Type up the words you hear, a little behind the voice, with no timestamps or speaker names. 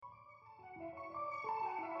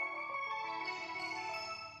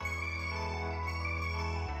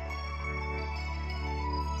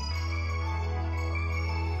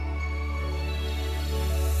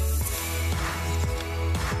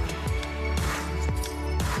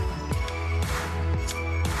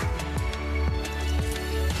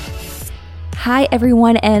Hi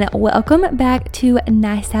everyone, and welcome back to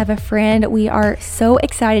Nice to Have a Friend. We are so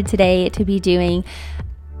excited today to be doing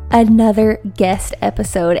another guest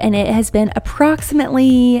episode, and it has been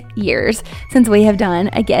approximately years since we have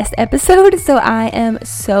done a guest episode, so I am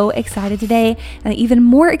so excited today, and even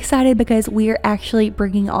more excited because we are actually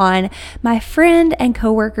bringing on my friend and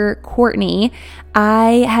coworker Courtney.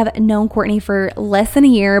 I have known Courtney for less than a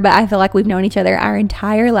year, but I feel like we've known each other our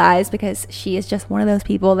entire lives because she is just one of those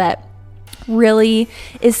people that really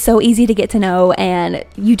is so easy to get to know, and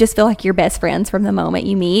you just feel like you're best friends from the moment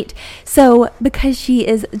you meet. So because she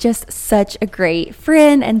is just such a great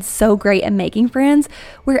friend and so great at making friends,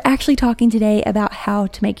 we're actually talking today about how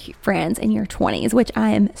to make friends in your 20s, which I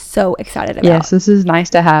am so excited about. Yes, this is nice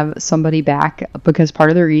to have somebody back, because part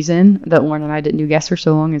of the reason that Lauren and I didn't do guests for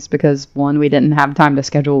so long is because, one, we didn't have time to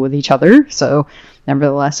schedule with each other, so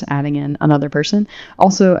nevertheless adding in another person.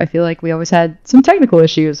 Also, I feel like we always had some technical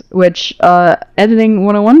issues, which editing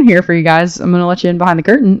 101 here for you guys. I'm going to let you in behind the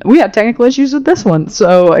curtain. We had technical issues with this one,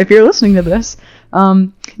 so if you're listening to this,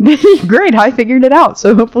 great, I figured it out.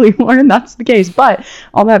 So hopefully, Lauren, that's the case. But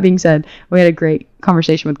all that being said, we had a great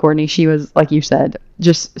conversation with Courtney. She was, like you said,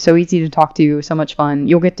 just so easy to talk to, so much fun.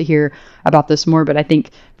 You'll get to hear about this more, but I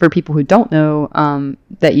think for people who don't know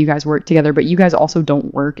that you guys work together, but you guys also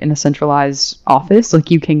don't work in a centralized office,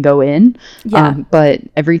 like you can go in, but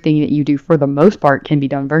everything that you do for the most part can be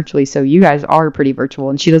done virtually. So you guys are pretty virtual,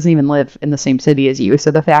 and she doesn't even live in the same city as you.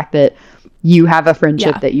 So the fact that you have a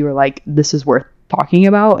friendship that you were like, this is worth talking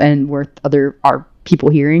about and worth our people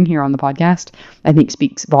hearing here on the podcast, I think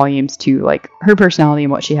speaks volumes to like her personality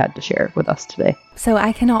and what she had to share with us today. So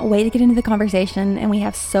I cannot wait to get into the conversation, and we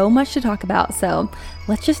have so much to talk about, so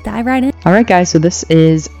let's just dive right in. All right, guys, so this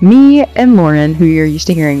is me and Lauren, who you're used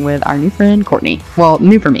to hearing, with our new friend Courtney. Well,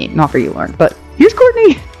 new for me, not for you, Lauren, but here's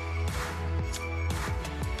Courtney.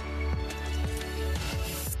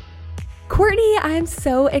 Courtney, I'm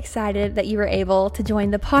so excited that you were able to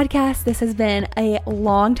join the podcast. This has been a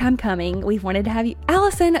long time coming. We've wanted to have you.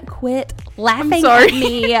 Allison, quit laughing at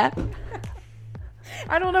me.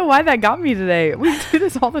 I don't know why that got me today. We do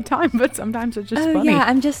this all the time, but sometimes it's just funny. Yeah,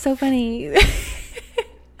 I'm just so funny.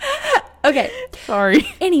 Okay. Sorry.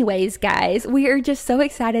 Anyways, guys, we are just so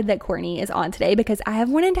excited that Courtney is on today because I have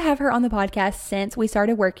wanted to have her on the podcast since we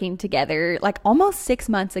started working together, like almost 6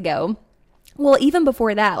 months ago. Well, even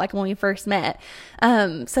before that, like when we first met.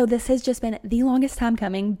 So this has just been the longest time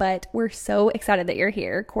coming, but we're so excited that you're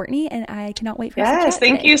here, Courtney, and I cannot wait for us to chat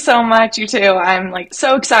thank today. you so much. You too. I'm like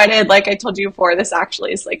so excited. Like I told you before, this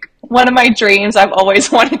actually is like one of my dreams. I've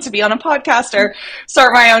always wanted to be on a podcast or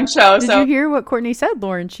start my own show. Did you hear what Courtney said,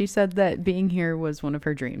 Lauren? She said that being here was one of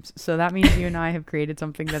her dreams. So that means you and I have created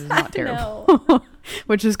something that is not terrible,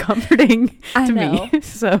 which is comforting to me.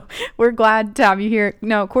 So we're glad to have you here.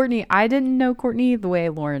 No, Courtney, I didn't know Courtney the way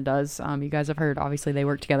Lauren does. You guys have heard, obviously they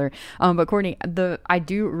work together. But Courtney, I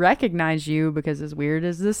do recognize you because, as weird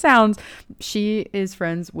as this sounds, she is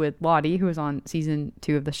friends with Lottie, who is on season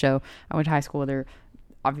 2 of the show. I went to high school with her.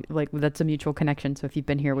 Like, that's a mutual connection. So if you've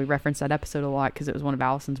been here, we reference that episode a lot because it was one of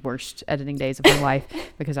Allison's worst editing days of her life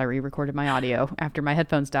because I re-recorded my audio after my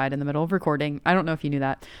headphones died in the middle of recording. I don't know if you knew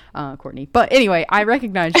that, Courtney. But anyway, I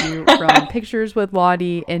recognize you from pictures with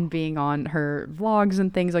Lottie and being on her vlogs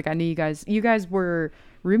and things. Like, I knew you guys were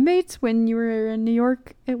roommates when you were in New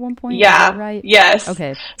York at one point. Yeah. Right? Yes.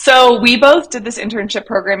 Okay. So we both did this internship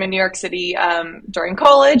program in New York City during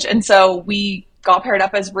college. And so we got paired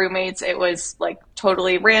up as roommates. It was like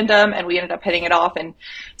totally random, and we ended up hitting it off and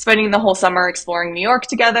spending the whole summer exploring New York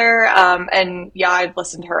together. And yeah, I've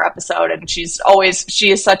listened to her episode, and she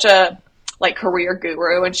is such a like career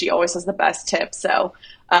guru, and she always has the best tips. So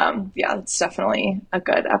yeah, it's definitely a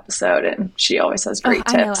good episode, and she always has great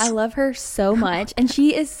tips. I know, I love her so much, and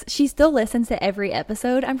she still listens to every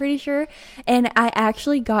episode, I'm pretty sure. And I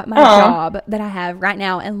actually got my job that I have right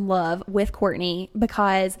now and love with Courtney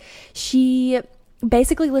because she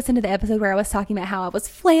basically listened to the episode where I was talking about how I was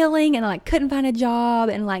flailing and I like couldn't find a job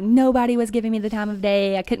and like nobody was giving me the time of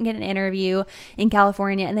day. I couldn't get an interview in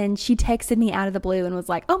California. And then she texted me out of the blue and was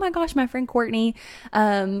like, oh my gosh, my friend Courtney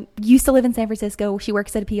used to live in San Francisco. She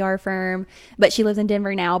works at a PR firm, but she lives in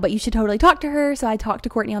Denver now, but you should totally talk to her. So I talked to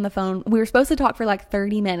Courtney on the phone. We were supposed to talk for like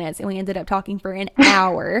 30 minutes and we ended up talking for an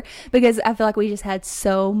hour because I feel like we just had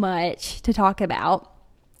so much to talk about.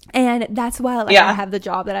 And that's why I have the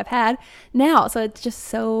job that I've had now. So it's just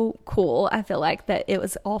so cool. I feel like that it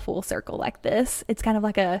was all full circle like this. It's kind of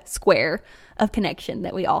like a square of connection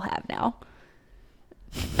that we all have now.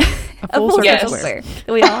 A full circle square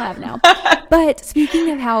that we all have now. But speaking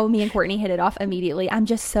of how me and Courtney hit it off immediately, I'm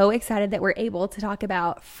just so excited that we're able to talk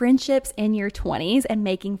about friendships in your 20s and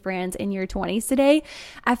making friends in your 20s today.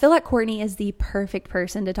 I feel like Courtney is the perfect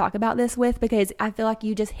person to talk about this with, because I feel like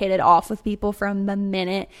you just hit it off with people from the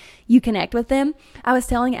minute you connect with them. I was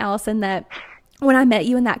telling Allison that when I met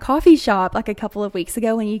you in that coffee shop like a couple of weeks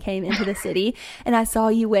ago when you came into the city and I saw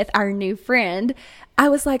you with our new friend, I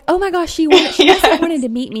was like, oh my gosh, she must have wanted to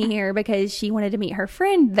meet me here because she wanted to meet her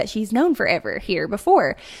friend that she's known forever here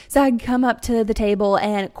before. So I come up to the table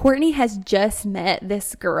and Courtney has just met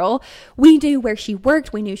this girl. We knew where she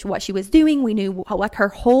worked. We knew what she was doing. We knew like her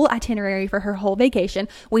whole itinerary for her whole vacation.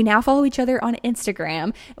 We now follow each other on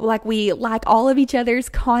Instagram. Like we like all of each other's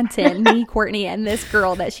content, me, Courtney, and this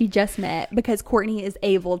girl that she just met, because Courtney is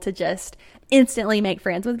able to just instantly make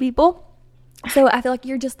friends with people. So I feel like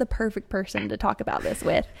you're just the perfect person to talk about this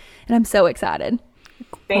with, and I'm so excited.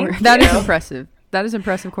 That is impressive. That is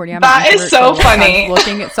impressive, Courtney. That is so funny.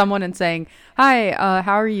 Looking at someone and saying, "Hi,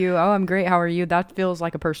 how are you? Oh, I'm great. How are you?" That feels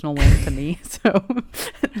like a personal win to me. So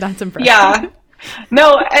that's impressive. Yeah.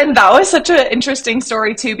 No, and that was such an interesting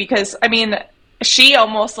story too, because I mean, she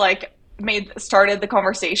almost like started the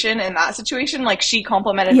conversation in that situation. Like she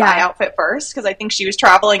complimented my outfit first, because I think she was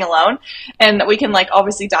traveling alone, and we can like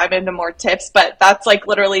obviously dive into more tips, but that's like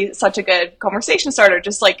literally such a good conversation starter.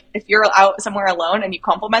 Just like if you're out somewhere alone and you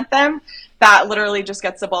compliment them, that literally just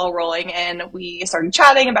gets the ball rolling. And we started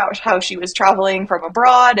chatting about how she was traveling from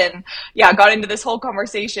abroad, and got into this whole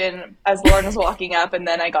conversation as Lauren was walking up, and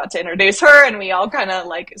then I got to introduce her and we all kind of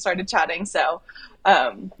like started chatting. So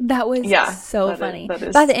that was so funny.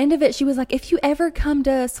 By the end of it, she was like, if you ever come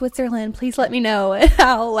to Switzerland, please let me know and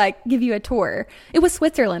I'll like give you a tour. It was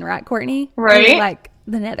Switzerland, right, Courtney? Right. Or, like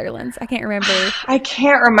the Netherlands. I can't remember. I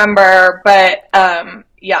can't remember, but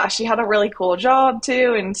she had a really cool job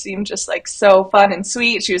too and seemed just like so fun and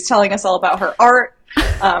sweet. She was telling us all about her art,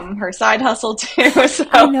 her side hustle too. So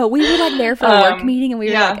I know, we were like there for a work meeting and we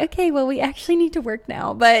were like, okay, well, we actually need to work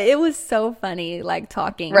now. But it was so funny like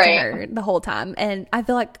talking to her the whole time. And I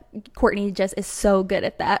feel like Courtney just is so good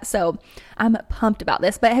at that. So I'm pumped about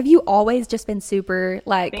this. But have you always just been super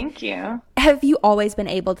like, thank you. Have you always been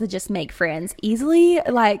able to just make friends easily,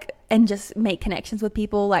 like, and just make connections with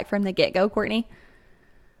people like from the get-go, Courtney?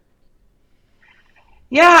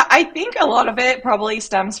 Yeah, I think a lot of it probably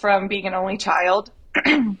stems from being an only child.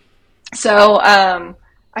 So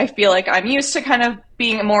I feel like I'm used to kind of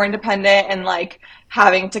being more independent and like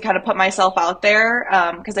having to kind of put myself out there,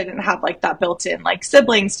 because I didn't have like that built-in like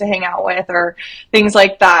siblings to hang out with or things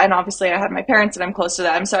like that. And obviously I had my parents and I'm close to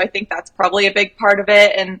them. So I think that's probably a big part of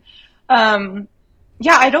it. And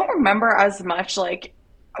I don't remember as much like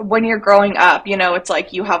when you're growing up, you know, it's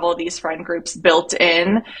like you have all these friend groups built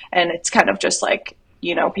in and it's kind of just like,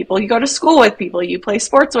 you know, people you go to school with, people you play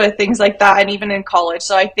sports with, things like that. And even in college.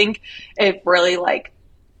 So I think it really like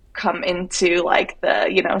come into like the,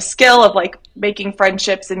 you know, skill of like making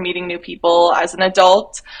friendships and meeting new people as an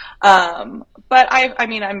adult. But I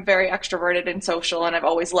mean, I'm very extroverted and social and I've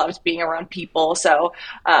always loved being around people. So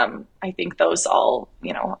I think those all,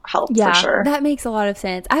 you know, help for sure. That makes a lot of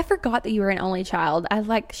sense. I forgot that you were an only child. I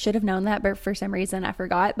like should have known that, but for some reason I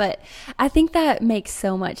forgot. But I think that makes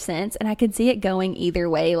so much sense. And I could see it going either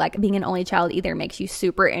way. Like being an only child either makes you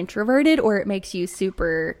super introverted or it makes you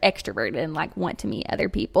super extroverted and like want to meet other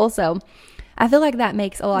people. So I feel like that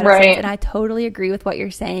makes a lot of sense. And I totally agree with what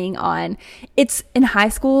you're saying on it's in high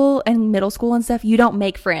school and middle school and stuff. You don't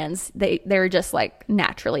make friends. They're just like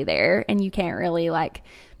naturally there and you can't really like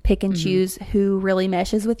pick and choose who really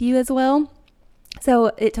meshes with you as well. So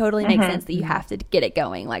it totally makes sense that you have to get it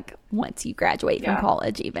going like once you graduate from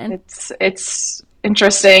college even. It's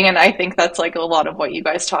interesting. And I think that's like a lot of what you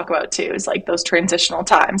guys talk about too, is like those transitional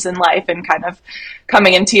times in life and kind of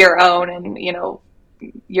coming into your own and, you know,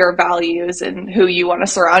 your values and who you want to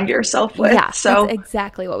surround yourself with. Yeah, so that's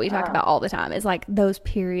exactly what we talk about all the time is like those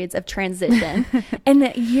periods of transition.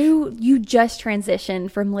 And you just transitioned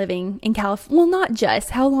from living in California. Well, not just.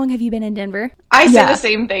 How long have you been in Denver? I say the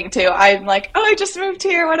same thing too. I'm like, oh, I just moved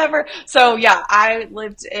here, whatever. So yeah, I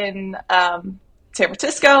lived in San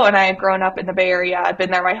Francisco and I had grown up in the Bay Area. I'd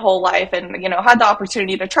been there my whole life and, you know, had the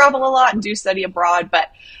opportunity to travel a lot and do study abroad, but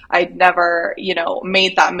I'd never, you know,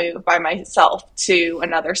 made that move by myself to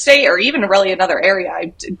another state or even really another area.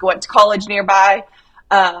 I went to college nearby.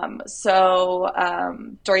 So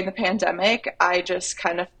during the pandemic, I just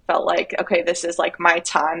kind of felt like, okay, this is like my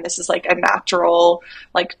time. This is like a natural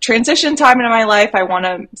like transition time in my life. I want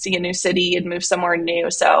to see a new city and move somewhere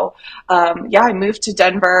new. So I moved to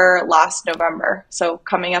Denver last November. So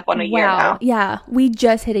coming up on a year now. Yeah. We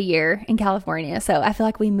just hit a year in California. So I feel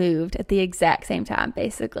like we moved at the exact same time,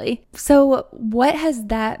 basically. So what has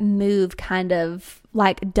that move kind of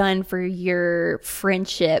like done for your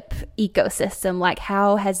friendship ecosystem? Like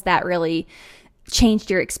how has that really changed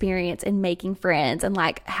your experience in making friends and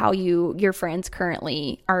like how your friends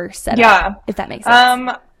currently are set up, if that makes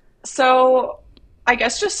sense? So I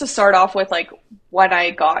guess just to start off with, like, when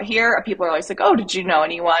I got here, people are always like, oh, did you know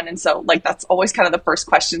anyone? And so like that's always kind of the first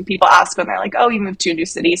question people ask when they're like, oh, you moved to a new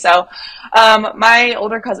city. So my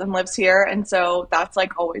older cousin lives here, and so that's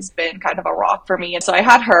like always been kind of a rock for me. And so I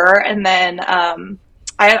had her, and then I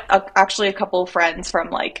had actually a couple of friends from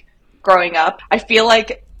like growing up. I feel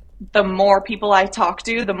like the more people I talked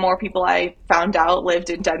to, the more people I found out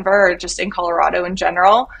lived in Denver or just in Colorado in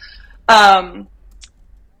general.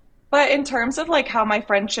 But in terms of like how my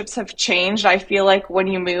friendships have changed, I feel like when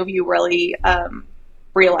you move, you really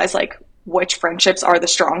realize like which friendships are the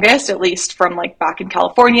strongest, at least from like back in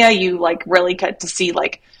California. You like really get to see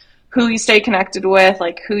like who you stay connected with,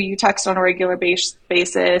 like who you text on a regular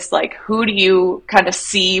basis, like who do you kind of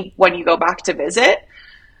see when you go back to visit.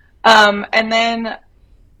 And then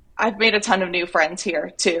I've made a ton of new friends here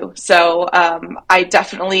too. So I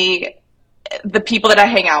definitely, the people that I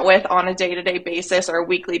hang out with on a day-to-day basis or a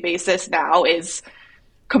weekly basis now is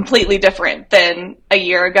completely different than a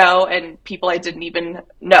year ago and people I didn't even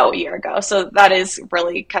know a year ago. So that is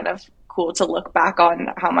really kind of cool to look back on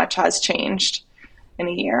how much has changed in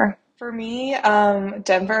a year. For me,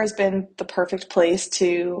 Denver has been the perfect place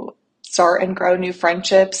to start and grow new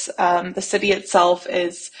friendships. The city itself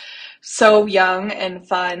is so young and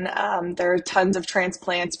fun. There are tons of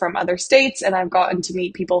transplants from other states, and I've gotten to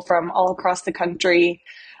meet people from all across the country.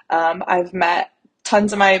 I've met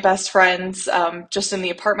tons of my best friends just in the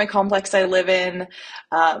apartment complex I live in,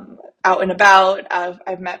 out and about.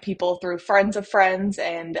 I've met people through friends of friends,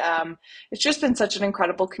 and it's just been such an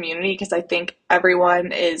incredible community because I think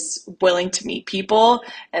everyone is willing to meet people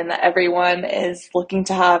and that everyone is looking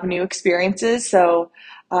to have new experiences. So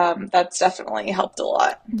that's definitely helped a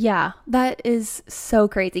lot. Yeah, that is so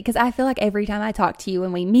crazy because I feel like every time I talk to you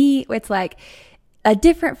when we meet, it's like a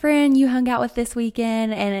different friend you hung out with this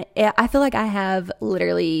weekend. And I feel like I have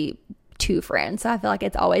literally 2 friends. So I feel like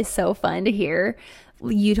it's always so fun to hear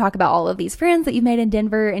you talk about all of these friends that you've made in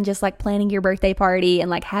Denver and just like planning your birthday party and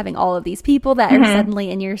like having all of these people that are suddenly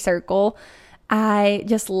in your circle. I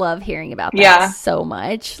just love hearing about that so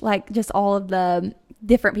much. Like just all of the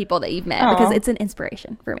different people that you've met because it's an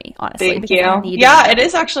inspiration for me, honestly. Thank you. Yeah, it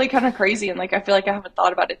is actually kind of crazy. And like, I feel like I haven't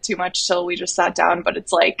thought about it too much till we just sat down, but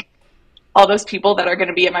it's like all those people that are going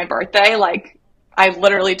to be at my birthday, like I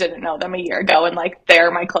literally didn't know them a year ago. And like, they're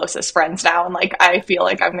my closest friends now. And like, I feel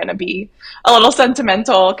like I'm going to be a little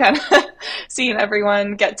sentimental kind of seeing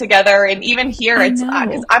everyone get together. And even here, it's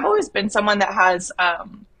because I've always been someone that has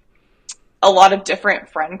a lot of different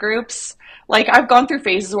friend groups. Like I've gone through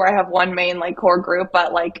phases where I have one main like core group,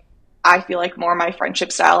 but like I feel like more my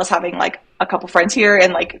friendship style is having like a couple friends here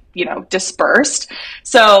and like, you know, dispersed.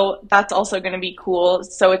 So that's also going to be cool.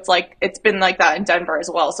 So it's like, it's been like that in Denver as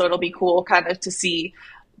well. So it'll be cool kind of to see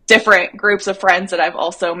different groups of friends that I've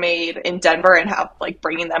also made in Denver and have like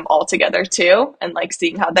bringing them all together too and like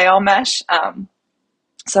seeing how they all mesh.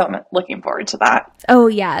 So I'm looking forward to that. Oh,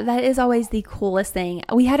 yeah. That is always the coolest thing.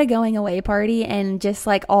 We had a going away party and just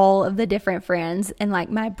like all of the different friends and like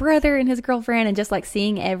my brother and his girlfriend and just like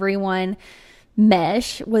seeing everyone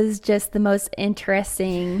mesh was just the most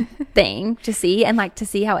interesting thing to see and like to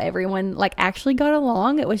see how everyone like actually got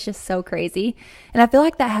along. It was just so crazy. And I feel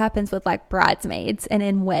like that happens with like bridesmaids and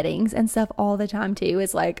in weddings and stuff all the time too,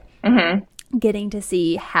 is like getting to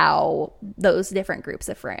see how those different groups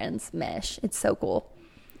of friends mesh. It's so cool.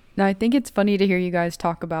 Now, I think it's funny to hear you guys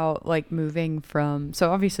talk about like moving from,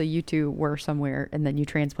 so obviously you 2 were somewhere and then you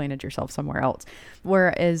transplanted yourself somewhere else.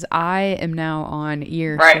 Whereas I am now on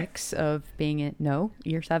year 6 of being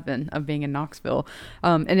year 7 of being in Knoxville.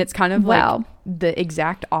 And it's kind of like the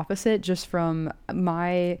exact opposite just from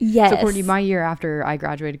my, so Courtney, my year after I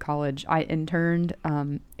graduated college, I interned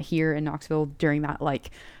here in Knoxville during that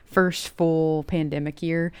like first full pandemic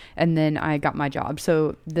year, and then I got my job.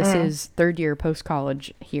 So this is 3rd year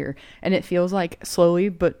post-college here, and it feels like slowly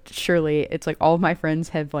but surely it's like all of my friends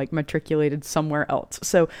have like matriculated somewhere else.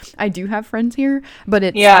 So I do have friends here, but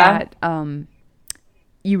it's that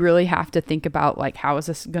you really have to think about like, how is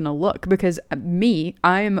this going to look? Because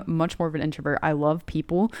I'm much more of an introvert. I love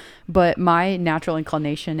people, but my natural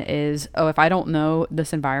inclination is, if I don't know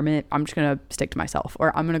this environment, I'm just going to stick to myself,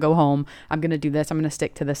 or I'm going to go home. I'm going to do this. I'm going to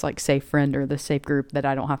stick to this like safe friend or this safe group that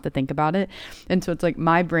I don't have to think about it. And so it's like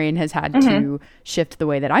my brain has had to shift the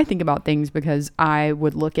way that I think about things, because I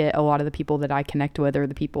would look at a lot of the people that I connect with, or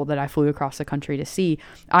the people that I flew across the country to see.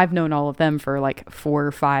 I've known all of them for like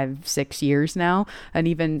 4, 5, 6 years now. And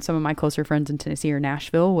even some of my closer friends in Tennessee or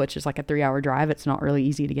Nashville, which is like a 3-hour drive. It's not really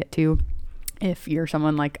easy to get to if you're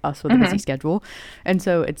someone like us with a busy schedule. And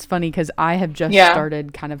so it's funny because I have just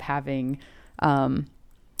started kind of having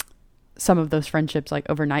some of those friendships like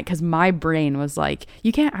overnight, because my brain was like,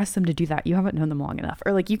 you can't ask them to do that. You haven't known them long enough.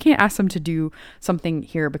 Or like, you can't ask them to do something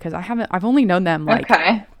here because I've only known them like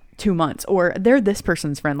 2 months, or they're this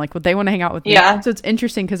person's friend. Like, would they want to hang out with me? So it's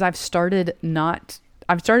interesting because I've started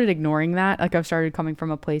ignoring that. Like, I've started coming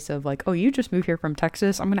from a place of like, oh, you just moved here from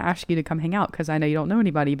Texas, I'm going to ask you to come hang out because I know you don't know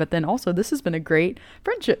anybody. But then also, this has been a great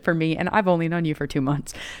friendship for me, and I've only known you for 2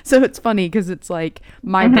 months. So it's funny because it's like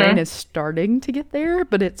my brain is starting to get there,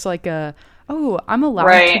 but it's like I'm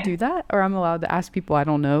allowed to do that, or I'm allowed to ask people I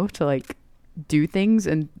don't know to like do things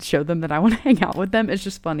and show them that I want to hang out with them. It's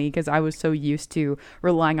just funny because I was so used to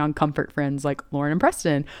relying on comfort friends like Lauren and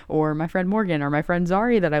Preston, or my friend Morgan, or my friend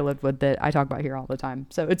Zari that I lived with that I talk about here all the time.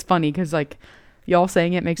 So it's funny because like y'all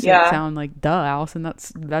saying it makes it sound like, duh, Allison,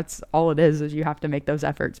 that's all it is you have to make those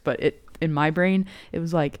efforts. But in my brain, it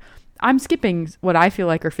was like, I'm skipping what I feel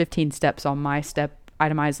like are 15 steps on my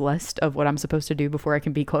itemized list of what I'm supposed to do before I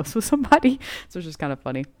can be close with somebody. So it's just kind of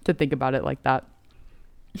funny to think about it like that.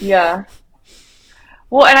 Yeah.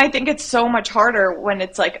 Well, and I think it's so much harder when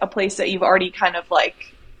it's like a place that you've already kind of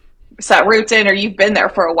like set roots in, or you've been there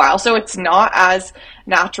for a while. So it's not as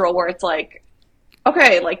natural where it's like,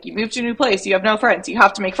 okay, like you moved to a new place, you have no friends, you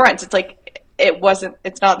have to make friends. It's like,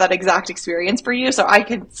 it's not that exact experience for you. So I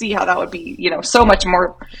could see how that would be, so much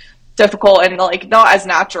more difficult and like not as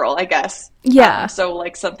natural, I guess. Yeah. So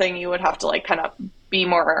like something you would have to like kind of be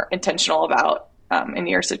more intentional about in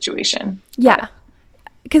your situation. Yeah.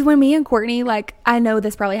 Because when me and Courtney, like, I know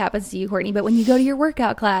this probably happens to you, Courtney, but when you go to your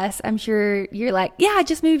workout class, I'm sure you're like, yeah, I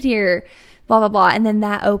just moved here, blah, blah, blah. And then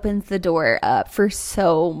that opens the door up for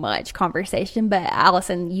so much conversation. But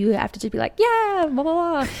Allison, you have to just be like, yeah, blah, blah,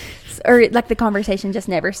 blah. Or like the conversation just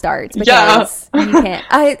never starts because you can't.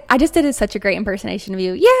 I just did such a great impersonation of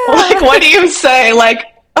you. Yeah. Like, what do you say? Like,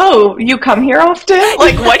 oh, you come here often?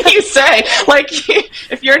 Like, what do you say? Like,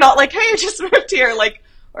 if you're not like, hey, I just moved here, like,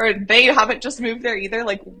 or they haven't just moved there either.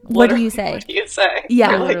 Like, what do you say? What do you say?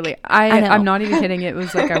 Yeah, literally. I'm not even kidding. It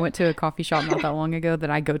was like I went to a coffee shop not that long ago that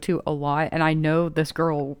I go to a lot, and I know this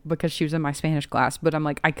girl because she was in my Spanish class, but I'm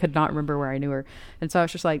like, I could not remember where I knew her. And so I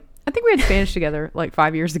was just like, I think we had Spanish together like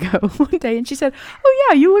 5 years ago one day, and she said, oh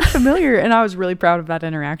yeah, you look familiar. And I was really proud of that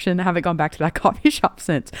interaction. I haven't gone back to that coffee shop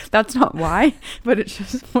since. That's not why, but it's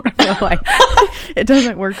just more like it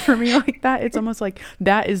doesn't work for me like that. It's almost like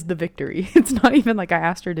that is the victory. It's not even like I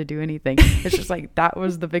asked her to do anything. It's just like that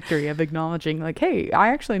was the victory of acknowledging like, hey, I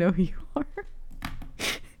actually know who you are.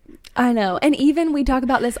 I know. And even we talk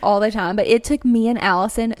about this all the time, but it took me and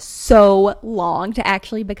Allison so long to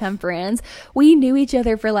actually become friends. We knew each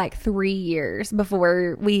other for like 3 years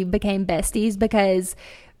before we became besties because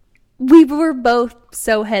we were both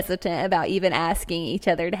so hesitant about even asking each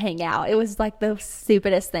other to hang out. It was like the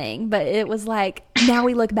stupidest thing, but it was like, now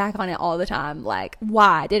we look back on it all the time. Like,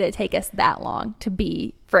 why did it take us that long to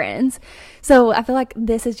be friends? So I feel like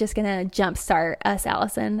this is just going to jumpstart us,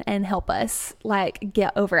 Allison, and help us like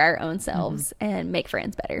get over our own selves and make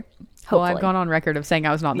friends better. Hopefully. Well, I've gone on record of saying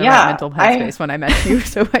I was not in the right mental headspace when I met you.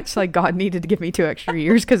 So it's like God needed to give me 2 extra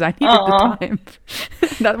years because I needed the time.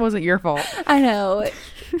 That wasn't your fault. I know.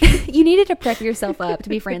 You needed to prep yourself up to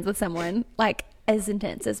be friends with someone like as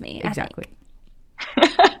intense as me. Exactly.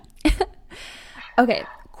 Okay,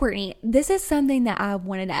 Courtney, this is something that I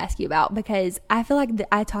wanted to ask you about because I feel like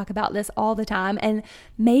I talk about this all the time, and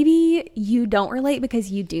maybe you don't relate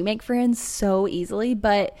because you do make friends so easily,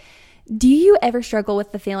 but do you ever struggle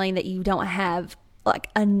with the feeling that you don't have like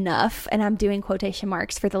enough, and I'm doing quotation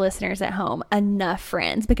marks for the listeners at home, enough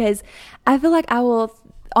friends? Because I feel like I will,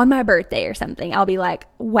 on my birthday or something, I'll be like,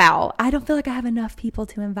 wow, I don't feel like I have enough people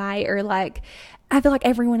to invite, or like, I feel like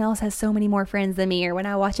everyone else has so many more friends than me. Or when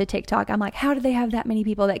I watch a TikTok, I'm like, how do they have that many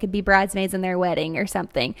people that could be bridesmaids in their wedding or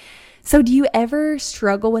something? So do you ever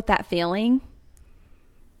struggle with that feeling?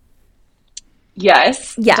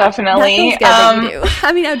 Yes, yeah, definitely. That feels good that you do.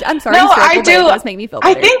 I mean, I'm sorry. No, I do. It does make me feel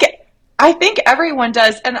better. I think everyone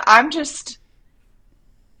does. And I'm just,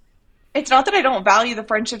 it's not that I don't value the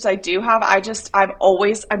friendships I do have.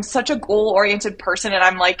 I'm such a goal oriented person, and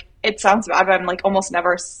I'm like, it sounds bad, but I'm like almost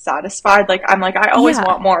never satisfied. Like, I'm like, I always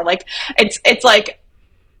want more. Like, it's like,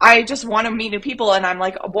 I just want to meet new people, and I'm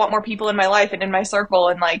like, I want more people in my life and in my circle.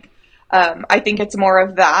 And like, I think it's more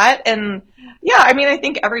of that. And yeah, I mean, I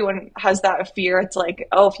think everyone has that fear. It's like,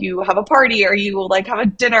 oh, if you have a party or you like have a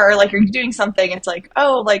dinner or like you're doing something, it's like,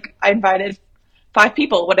 oh, like I invited 5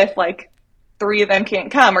 people. What if like 3 of them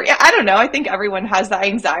can't come? Or yeah, I don't know. I think everyone has that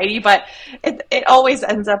anxiety, but it always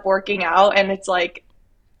ends up working out. And it's like,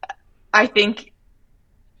 I think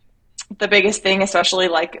the biggest thing, especially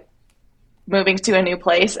like moving to a new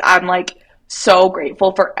place, I'm like so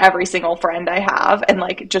grateful for every single friend I have, and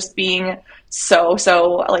like just being so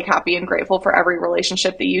like happy and grateful for every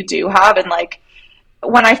relationship that you do have. And like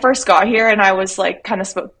when I first got here and I was like kind of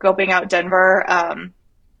scoping out Denver,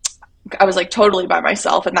 I was like totally by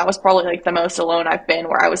myself, and that was probably like the most alone I've been,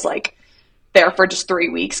 where I was like there for just 3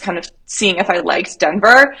 weeks kind of seeing if I liked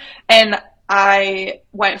Denver. And I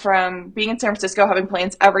went from being in San Francisco, having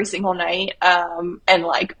plans every single night, and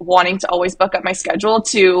like wanting to always book up my schedule,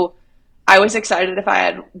 to I was excited if I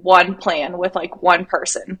had one plan with like one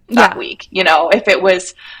person that week, you know, if it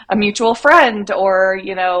was a mutual friend or,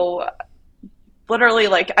 you know, literally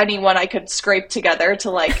like anyone I could scrape together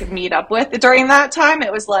to like meet up with during that time.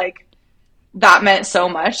 It was like, that meant so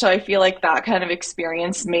much. So I feel like that kind of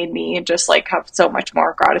experience made me just like have so much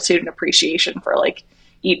more gratitude and appreciation for like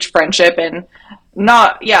each friendship, and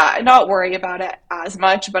not worry about it as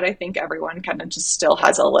much. But I think everyone kind of just still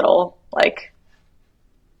has a little like,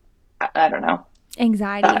 I don't know,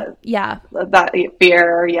 anxiety. That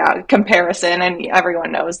fear, comparison. And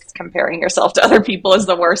everyone knows comparing yourself to other people is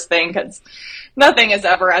the worst thing, because nothing is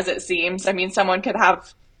ever as it seems. I mean, someone could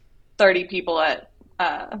have 30 people at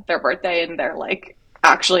their birthday, and they're like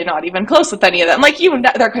actually not even close with any of them. Like,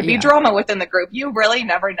 there could be drama within the group. You really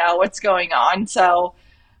never know what's going on. So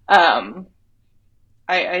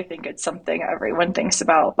I think it's something everyone thinks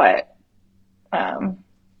about, but I'm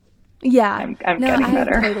getting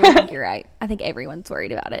better. I totally think you're right. I think everyone's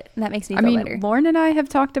worried about it, and that makes me feel better. Lauren and I have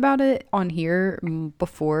talked about it on here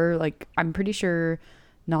before. Like, I'm pretty sure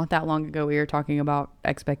not that long ago we were talking about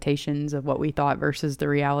expectations of what we thought versus the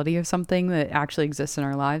reality of something that actually exists in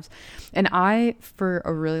our lives. And I, for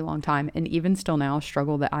a really long time, and even still now,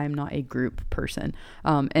 struggle that I am not a group person.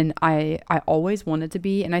 And I always wanted to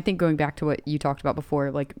be. And I think going back to what you talked about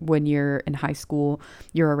before, like when you're in high school,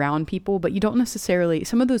 you're around people, but you don't necessarily,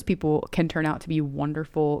 some of those people can turn out to be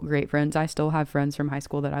wonderful, great friends. I still have friends from high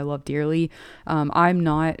school that I love dearly. I'm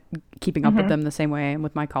not keeping up with them the same way I am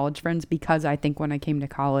with my college friends, because I think when I came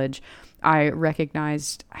to college, I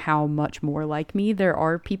recognized how much more like me there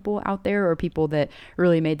are people out there, or people that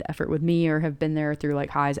really made the effort with me or have been there through like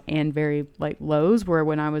highs and very like lows, where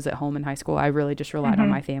when I was at home in high school, I really just relied on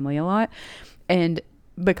my family a lot. And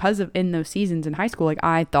because of in those seasons in high school, like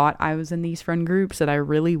I thought I was in these friend groups that I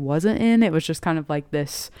really wasn't in. It was just kind of like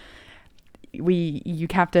this, you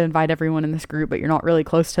have to invite everyone in this group, but you're not really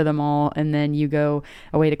close to them all. And then you go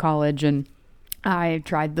away to college, and I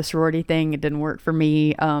tried the sorority thing. It didn't work for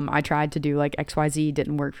me. I tried to do like XYZ,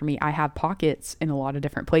 didn't work for me. I have pockets in a lot of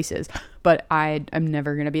different places, but I'm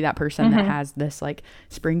never going to be that person that has this like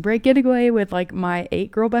spring break getaway with like my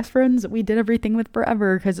 8 girl best friends that we did everything with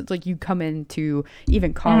forever. Cause it's like you come into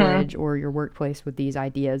even college or your workplace with these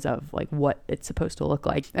ideas of like what it's supposed to look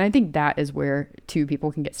like. And I think that is where two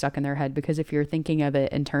people can get stuck in their head, because if you're thinking of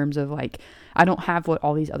it in terms of like, I don't have what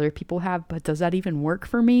all these other people have, but does that even work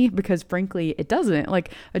for me? Because frankly, it doesn't.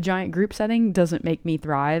 Like a giant group setting doesn't make me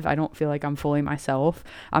thrive. I don't feel like I'm fully myself.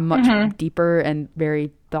 I'm much deeper and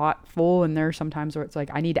very thoughtful, and there are some times where it's like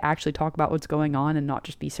I need to actually talk about what's going on and not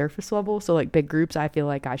just be surface level. So like big groups, I feel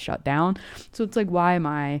like I shut down. So it's like, why am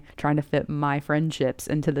I trying to fit my friendships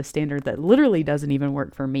into the standard that literally doesn't even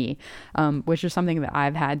work for me? Which is something that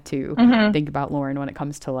I've had to think about, Lauren, when it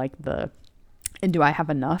comes to like and do I have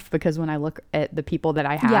enough? Because when I look at the people that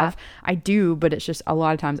I have, I do, but it's just a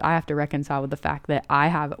lot of times I have to reconcile with the fact that I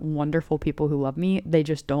have wonderful people who love me. They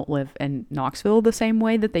just don't live in Knoxville the same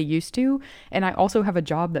way that they used to. And I also have a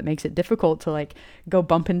job that makes it difficult to like go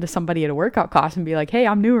bump into somebody at a workout class and be like, hey,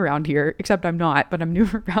 I'm new around here, except I'm not, but I'm new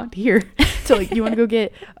around here. So like, you want to go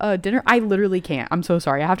get dinner? I literally can't. I'm so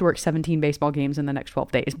sorry. I have to work 17 baseball games in the next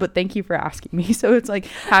 12 days, but thank you for asking me. So it's like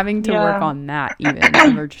having to work on that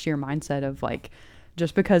even, or just your mindset of like,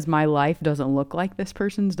 just because my life doesn't look like this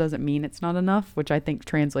person's doesn't mean it's not enough, which I think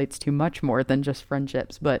translates to much more than just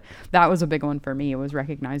friendships. But that was a big one for me. It was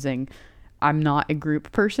recognizing I'm not a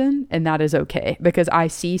group person, and that is okay, because I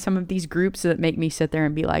see some of these groups that make me sit there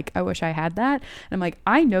and be like, I wish I had that. And I'm like,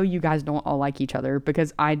 I know you guys don't all like each other,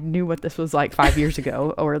 because I knew what this was like 5 years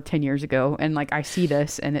ago or 10 years ago. And like, I see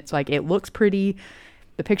this and it's like, it looks pretty.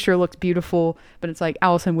 The picture looks beautiful, but it's like,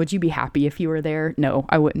 Allison, would you be happy if you were there? No,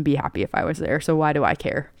 I wouldn't be happy if I was there. So why do I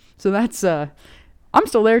care? So that's, I'm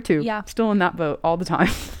still there too. Yeah. Still in that boat all the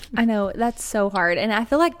time. I know, that's so hard. And I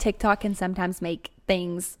feel like TikTok can sometimes make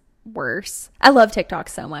things worse. I love TikTok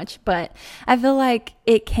so much, but I feel like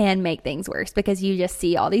it can make things worse because you just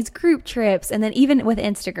see all these group trips. And then even with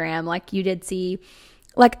Instagram, like you did see,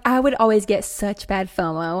 like I would always get such bad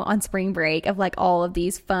FOMO on spring break of like all of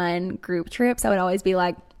these fun group trips. I would always be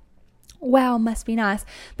like, wow, must be nice.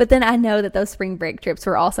 But then I know that those spring break trips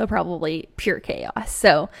were also probably pure chaos.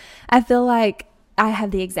 So I feel like I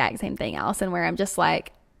have the exact same thing, Allison, where I'm just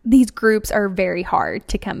like, these groups are very hard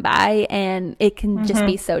to come by, and it can just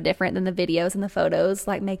be so different than the videos and the photos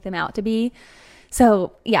like make them out to be.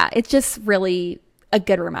 So yeah, it's just really a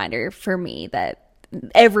good reminder for me that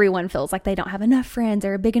everyone feels like they don't have enough friends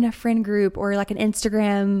or a big enough friend group or like an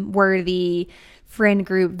Instagram worthy friend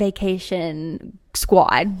group vacation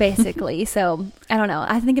squad, basically. So I don't know.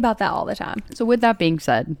 I think about that all the time. So with that being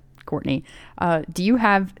said, Courtney, do you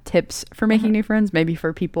have tips for making new friends? Maybe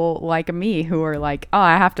for people like me who are like, oh,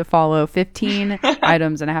 I have to follow 15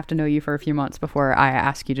 items and I have to know you for a few months before I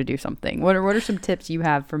ask you to do something. What are some tips you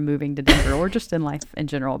have for moving to Denver or just in life in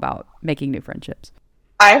general about making new friendships?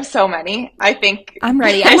 I have so many. I think I'm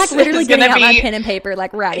ready. I'm like literally getting out my pen and paper,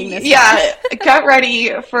 like writing this. Yeah, get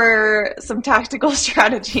ready for some tactical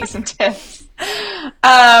strategies and tips.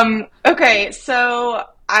 Okay, so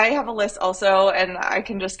I have a list also, and I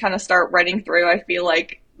can just kind of start running through. I feel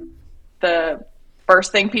like the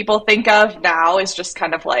first thing people think of now is just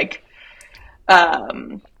kind of like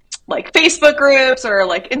Facebook groups or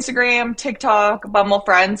like Instagram, TikTok, Bumble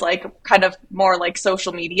Friends, like kind of more like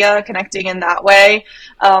social media, connecting in that way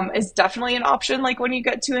is definitely an option like when you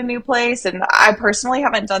get to a new place. And I personally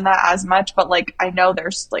haven't done that as much, but like I know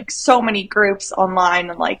there's like so many groups online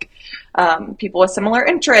and like people with similar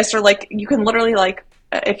interests, or like you can literally like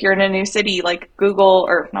if you're in a new city, like Google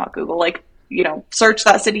or not Google, like search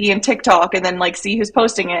that city in TikTok and then like see who's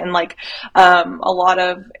posting it. And like a lot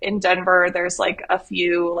of in Denver, there's like a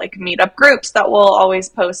few like meetup groups that will always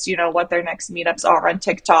post, what their next meetups are on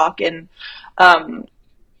TikTok. And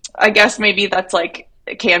I guess maybe that's like,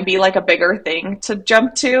 it can be like a bigger thing to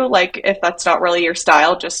jump to. Like if that's not really your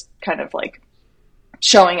style, just kind of like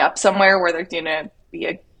showing up somewhere where there's going to be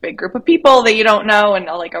a big group of people that you don't know and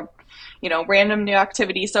like a, random new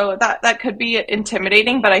activity. So that could be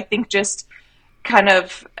intimidating, but I think just kind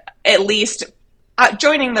of at least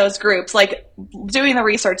joining those groups, like doing the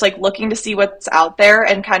research, like looking to see what's out there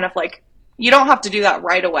and kind of like, you don't have to do that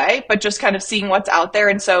right away, but just kind of seeing what's out there.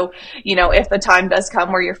 And so, if the time does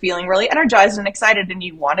come where you're feeling really energized and excited and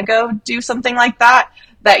you want to go do something like that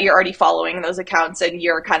you're already following those accounts and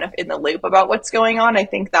you're kind of in the loop about what's going on. I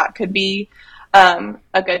think that could be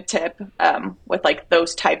a good tip with like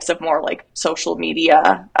those types of more like social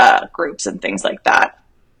media groups and things like that.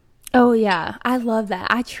 Oh yeah, I love that.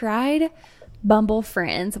 I tried Bumble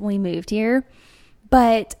Friends when we moved here,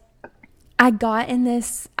 but I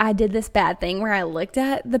did this bad thing where I looked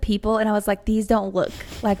at the people and I was like, these don't look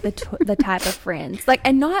like the type of friends, like,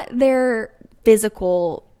 and not their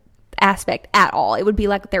physical aspect at all. It would be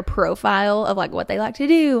like their profile of like what they like to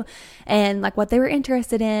do and like what they were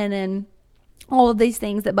interested in and all of these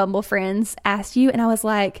things that Bumble Friends asked you. And I was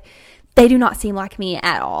like, they do not seem like me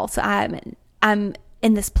at all. So I'm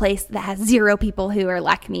in this place that has 0 people who are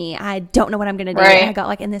like me. I don't know what I'm going to do. Right. And I got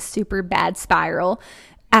like in this super bad spiral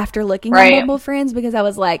after looking at Bumble Friends because I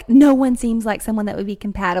was like, no one seems like someone that would be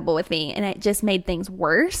compatible with me. And it just made things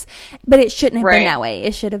worse. But it shouldn't have been that way.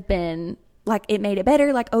 It should have been like, it made it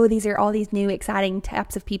better. Like, oh, these are all these new exciting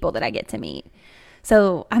types of people that I get to meet.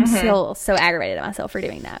 So I'm still so aggravated at myself for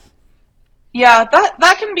doing that. Yeah,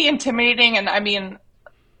 that can be intimidating. And I mean,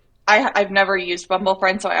 I've never used Bumble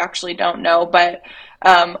Friends, so I actually don't know. But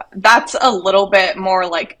that's a little bit more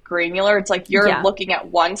like granular. It's like you're looking at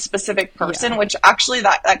one specific person, which actually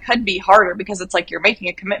that could be harder because it's like you're making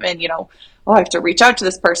a commitment, I have to reach out to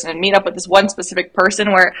this person and meet up with this one specific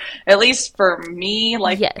person, where at least for me,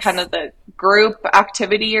 like kind of the group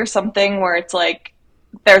activity or something where it's like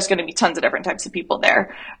there's going to be tons of different types of people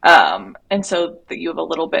there. And so that you have a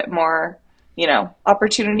little bit more,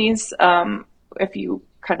 opportunities if you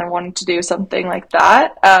kind of wanted to do something like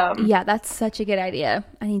that. Yeah, that's such a good idea.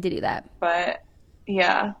 I need to do that. But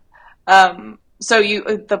yeah. So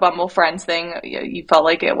the Bumble Friends thing, you felt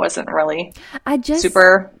like it wasn't really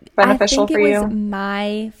super beneficial for you? I think it was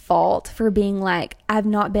my fault for being like, I've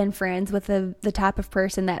not been friends with the type of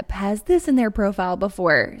person that has this in their profile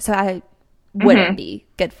before, so I wouldn't be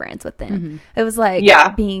good friends with them. It was like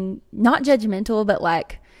being not judgmental, but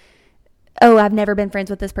like, oh, I've never been friends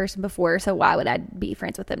with this person before, so why would I be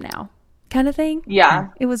friends with them now? Kind of thing. Yeah.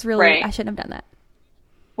 It was really, I shouldn't have done that.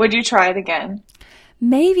 Would you try it again?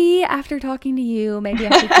 Maybe after talking to you, maybe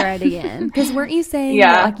I should try it again. Because weren't you saying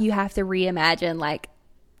that, like, you have to reimagine, like,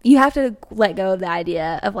 you have to let go of the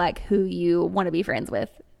idea of, like, who you want to be friends with,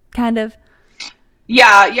 kind of?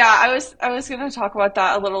 Yeah. I was going to talk about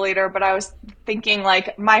that a little later, but I was thinking,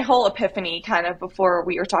 like, my whole epiphany kind of before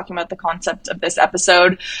we were talking about the concept of this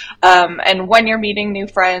episode. And when you're meeting new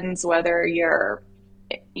friends, whether you're,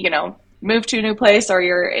 you know, move to a new place or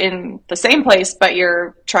you're in the same place but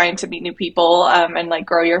you're trying to meet new people and like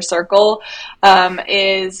grow your circle,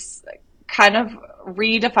 is kind of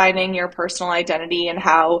redefining your personal identity and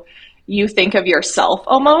how you think of yourself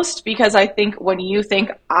almost. Because I think when you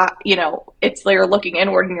think, you know, it's you're looking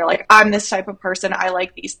inward and you're like, I'm this type of person, I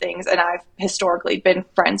like these things, and I've historically been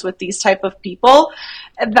friends with these type of people,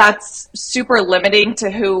 that's super limiting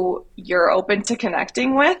to who you're open to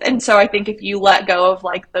connecting with. And so I think if you let go of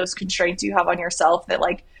like those constraints you have on yourself, that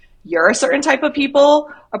like you're a certain type of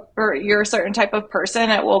people or you're a certain type of person,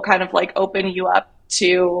 it will kind of like open you up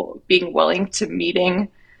to being willing to meeting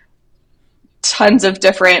tons of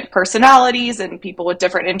different personalities and people with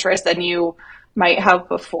different interests than you might have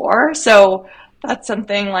before. So that's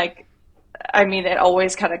something like, I mean, it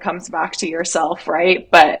always kind of comes back to yourself, right?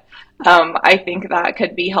 But I think that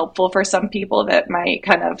could be helpful for some people that might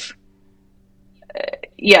kind of,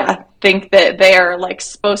 think that they are like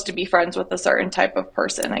supposed to be friends with a certain type of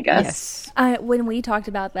person, I guess. Yes. When we talked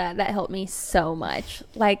about that helped me so much.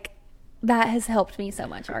 Like, that has helped me so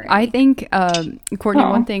much already. I think, Courtney,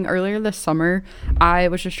 one thing earlier this summer, I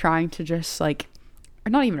was just trying to just like, or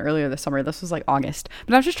not even earlier this summer, this was like August,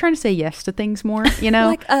 but I was just trying to say yes to things more, you know?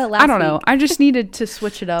 Like last I don't know. week. I just needed to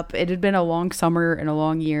switch it up. It had been a long summer and a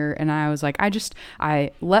long year, and I was like, I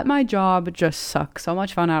let my job just suck so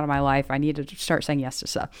much fun out of my life. I needed to start saying yes to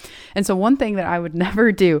stuff. And so one thing that I would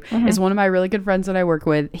never do is one of my really good friends that I work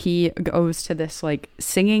with, he goes to this like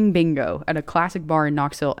singing bingo at a classic bar in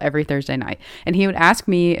Knoxville every Thursday night. And he would ask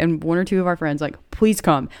me and one or two of our friends, like, please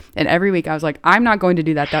come. And every week I was like, I'm not going to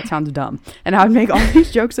do that. That sounds dumb. And I would make all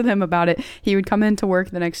these jokes with him about it. He would come into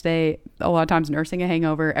work the next day, a lot of times nursing a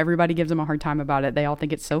hangover. Everybody gives him a hard time about it. They all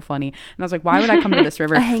think it's so funny. And I was like, why would I come to this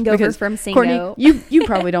river? A hangover because, from Singo. Courtney, you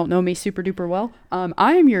probably don't know me super duper well.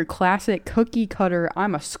 I am your classic cookie cutter.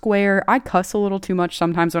 I'm a square. I cuss a little too much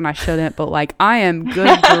sometimes when I shouldn't, but like I am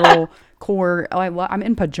good girl core. I'm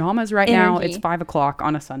in pajamas right now. It's 5:00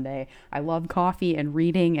 on a Sunday. I love coffee and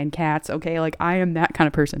reading and cats. Okay, like I am that kind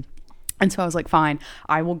of person. And so I was like, fine,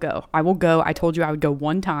 I will go. I told you I would go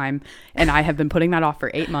one time, and I have been putting that off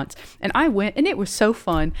for 8 months. And I went, and it was so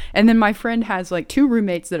fun. And then my friend has like 2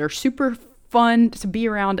 roommates that are super fun to be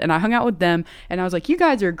around, and I hung out with them, and I was like, you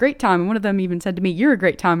guys are a great time. And one of them even said to me, you're a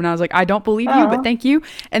great time. And I was like, I don't believe you, but thank you.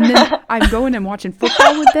 And then I'm going and watching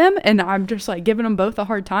football with them, and I'm just like giving them both a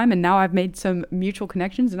hard time. And now I've made some mutual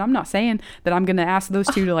connections, and I'm not saying that I'm going to ask those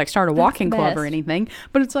two to like start a walking club or anything,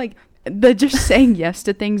 but it's like the just saying yes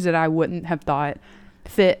to things that I wouldn't have thought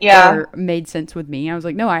fit or made sense with me. I was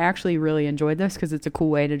like, no, I actually really enjoyed this because it's a cool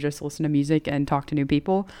way to just listen to music and talk to new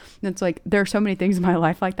people. And it's like, there are so many things in my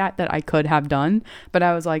life like that I could have done, but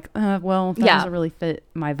I was like, well, that doesn't really fit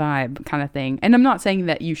my vibe kind of thing. And I'm not saying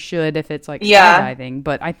that you should if it's like skydiving,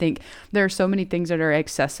 but I think there are so many things that are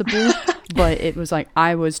accessible, but it was like,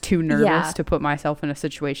 I was too nervous to put myself in a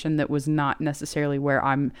situation that was not necessarily where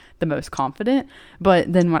I'm the most confident.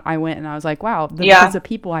 But then when I went and I was like, wow, because the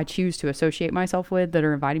people I choose to associate myself with that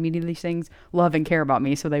are inviting me to these things love and care about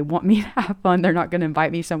me, so they want me to have fun. They're not going to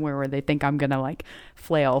invite me somewhere where they think I'm going to like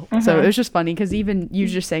flail. So it was just funny because even you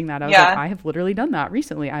just saying that, I was like, I have literally done that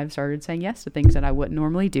recently. I've started saying yes to things that I wouldn't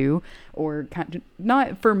normally do, or kind of,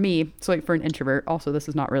 not for me, so like for an introvert. Also, this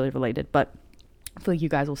is not really related, but I feel like you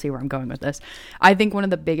guys will see where I'm going with this. I think one of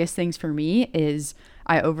the biggest things for me is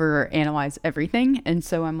I overanalyze everything. And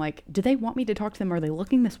so I'm like, do they want me to talk to them? Are they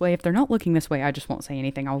looking this way? If they're not looking this way, I just won't say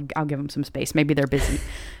anything. I'll give them some space. Maybe they're busy.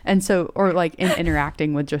 And so, or like in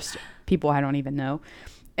interacting with just people I don't even know.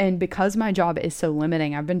 And because my job is so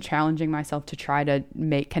limiting, I've been challenging myself to try to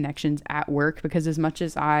make connections at work, because as much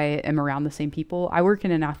as I am around the same people, I work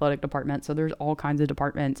in an athletic department. So there's all kinds of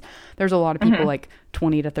departments. There's a lot of people like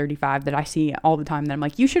 20 to 35 that I see all the time that I'm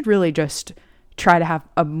like, you should really just try to have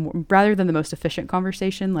rather than the most efficient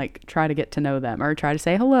conversation, like try to get to know them or try to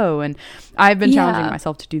say hello. And I've been challenging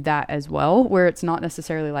myself to do that as well, where it's not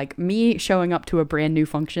necessarily like me showing up to a brand new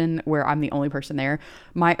function where I'm the only person there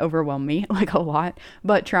might overwhelm me like a lot,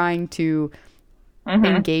 but trying to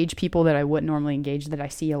engage people that I wouldn't normally engage, that I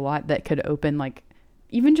see a lot, that could open like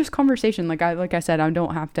even just conversation. Like I said, I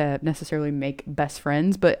don't have to necessarily make best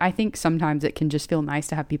friends, but I think sometimes it can just feel nice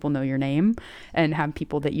to have people know your name and have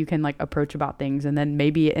people that you can like approach about things. And then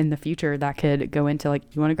maybe in the future that could go into like,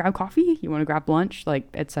 you want to grab coffee, you want to grab lunch, like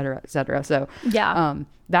et cetera, et cetera. So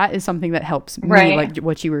that is something that helps me, like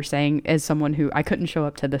what you were saying, as someone who I couldn't show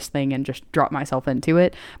up to this thing and just drop myself into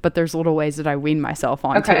it, but there's little ways that I wean myself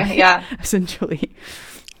onto it. Yeah. Essentially.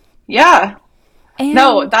 Yeah. And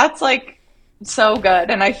no, that's like so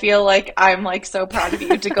good. And I feel like I'm like so proud of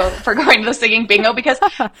you for going to the singing bingo, because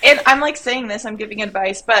I'm like saying this, I'm giving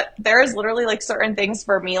advice, but there is literally like certain things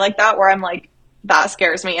for me like that where I'm like, that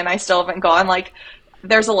scares me and I still haven't gone. Like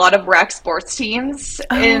there's a lot of rec sports teams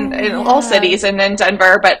in all cities and in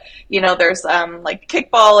Denver, but you know, there's like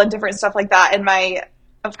kickball and different stuff like that. And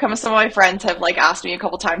some of my friends have like asked me a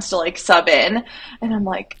couple times to like sub in, and I'm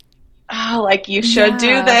like, oh, like you should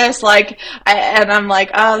do this, like, and I'm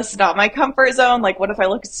like, oh, this is not my comfort zone. Like, what if I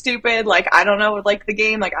look stupid? Like, I don't know, like the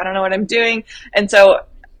game, like, I don't know what I'm doing. And so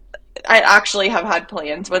I actually have had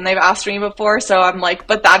plans when they've asked me before. So I'm like,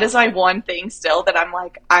 but that is my one thing still that I'm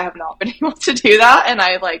like, I have not been able to do that. And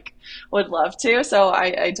I like would love to. So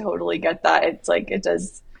I totally get that. It's like, it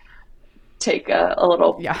does take a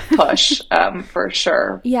little push, for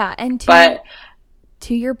sure. Yeah. And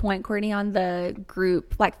to your point, Courtney, on the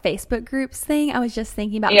group, like Facebook groups thing, I was just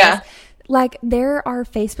thinking about this. Like, there are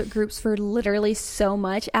Facebook groups for literally so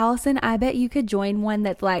much. Allison, I bet you could join one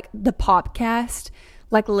that's like the Popcast,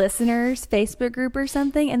 like listeners Facebook group or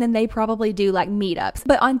something, and then they probably do like meetups.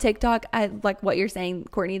 But on TikTok, I like what you're saying,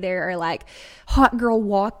 Courtney, there are like hot girl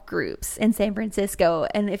walk groups in San Francisco,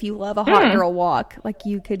 and if you love a hot girl walk, like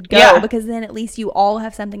you could go, because then at least you all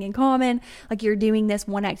have something in common, like you're doing this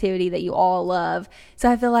one activity that you all love.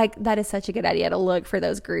 So I feel like that is such a good idea to look for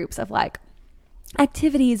those groups of like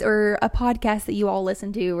activities or a podcast that you all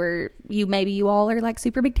listen to, or maybe you all are like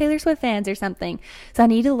super big Taylor Swift fans or something. So I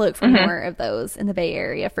need to look for more of those in the Bay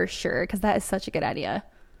Area for sure, because that is such a good idea.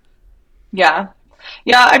 Yeah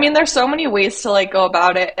I mean, there's so many ways to like go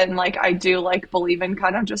about it, and like I do like believe in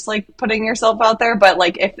kind of just like putting yourself out there, but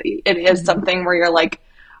like if it is something where you're like,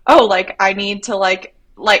 oh, like I need to like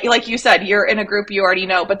you said, you're in a group you already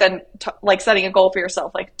know, but then like setting a goal for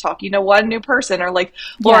yourself, like talking to one new person, or like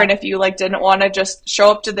Lauren, if you like didn't want to just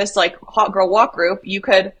show up to this like hot girl walk group, you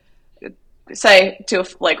could say to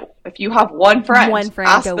like, if you have one friend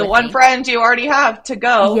ask the one friend you already have to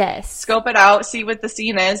go, scope it out, see what the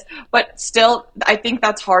scene is. But still, I think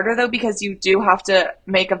that's harder though, because you do have to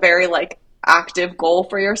make a very like active goal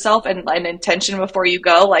for yourself and an intention before you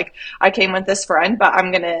go. Like, I came with this friend, but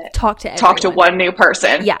I'm gonna talk to one new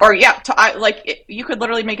person. You could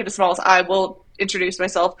literally make it as small as, I will introduce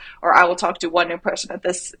myself, or I will talk to one new person at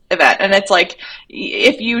this event. And it's like,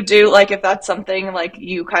 if you do, like, if that's something like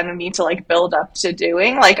you kind of need to like build up to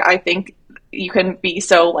doing, like, I think you can be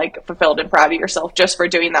so like fulfilled and proud of yourself just for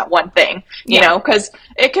doing that one thing, you know, because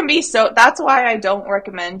it can be so. That's why I don't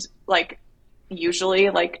recommend like usually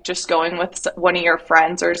like just going with one of your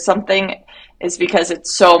friends or something, is because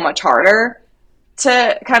it's so much harder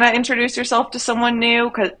to kind of introduce yourself to someone new,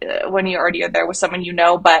 because when you already are there with someone you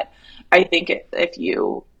know. But I think if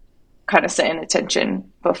you kind of set an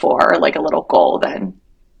intention before, like a little goal, then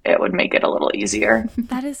it would make it a little easier.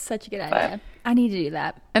 That is such a good idea. I need to do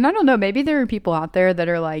that. And I don't know, maybe there are people out there that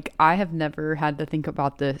are like, I have never had to think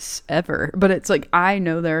about this ever. But it's like, I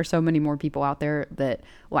know there are so many more people out there that,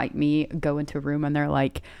 like me, go into a room and they're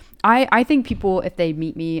like, I think people, if they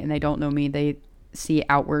meet me and they don't know me, they see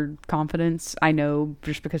outward confidence. I know,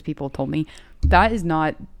 just because people told me. That is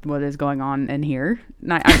not what is going on in here.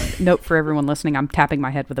 Note for everyone listening, I'm tapping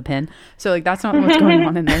my head with a pen. So like, that's not what's going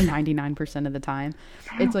on in there 99% of the time.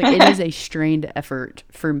 It's like, it is a strained effort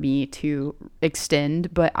for me to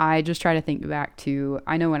extend, but I just try to think back to,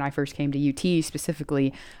 I know when I first came to UT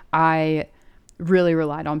specifically, I really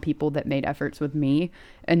relied on people that made efforts with me.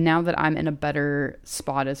 And now that I'm in a better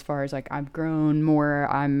spot as far as like, I've grown more,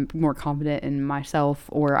 I'm more confident in myself,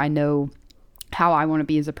 or I know how I want to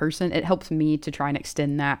be as a person, it helps me to try and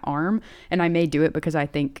extend that arm. And I may do it because I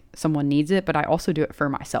think someone needs it, but I also do it for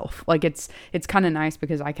myself. Like, it's kind of nice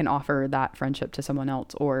because I can offer that friendship to someone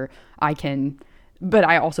else, or I can but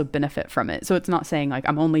I also benefit from it. So it's not saying like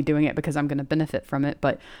I'm only doing it because I'm going to benefit from it.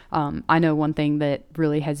 But I know one thing that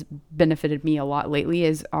really has benefited me a lot lately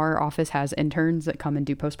is our office has interns that come and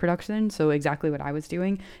do post-production. So exactly what I was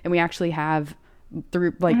doing. And we actually have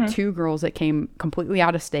two girls that came completely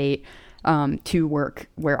out of state to work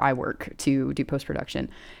where I work to do post-production.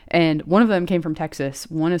 And one of them came from Texas.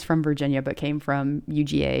 One is from Virginia, but came from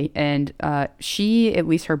UGA. And she, at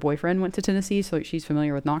least her boyfriend went to Tennessee, so she's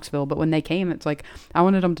familiar with Knoxville. But when they came, it's like, I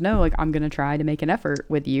wanted them to know, like, I'm going to try to make an effort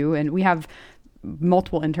with you. And we have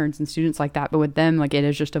multiple interns and students like that. But with them, like, it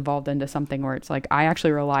has just evolved into something where it's like, I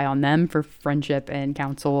actually rely on them for friendship and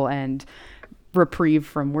counsel and reprieve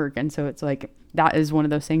from work. And so it's like, that is one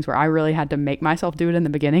of those things where I really had to make myself do it in the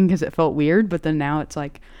beginning because it felt weird. But then now it's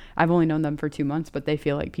like, I've only known them for 2 months, but they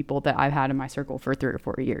feel like people that I've had in my circle for 3 or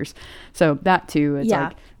 4 years. So that too, it's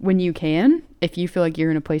like when you can, if you feel like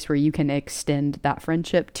you're in a place where you can extend that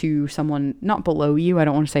friendship to someone not below you, I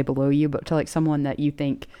don't want to say below you, but to like someone that you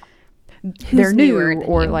think they're new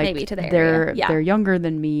or like maybe to they're younger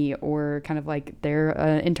than me, or kind of like they're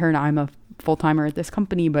an intern, I'm a full-timer at this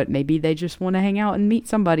company, but maybe they just want to hang out and meet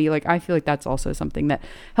somebody. Like, I feel like that's also something that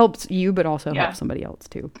helps you, but also helps somebody else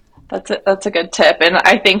too. That's a good tip. And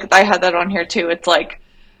I think I had that on here too. It's like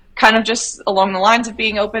kind of just along the lines of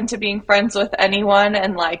being open to being friends with anyone.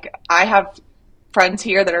 And like, I have friends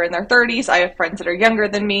here that are in their 30s. I have friends that are younger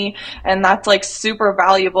than me. And that's like super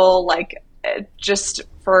valuable, like just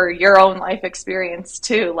for your own life experience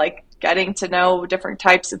too. Like, getting to know different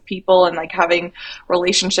types of people and like having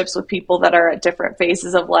relationships with people that are at different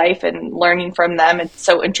phases of life and learning from them. It's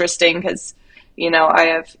so interesting because, I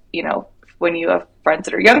have, when you have friends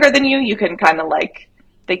that are younger than you, you can kind of like,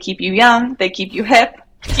 they keep you young, they keep you hip.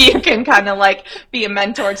 You can kind of like be a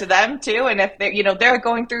mentor to them too. And if they're, they're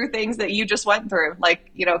going through things that you just went through,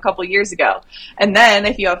 like, a couple years ago. And then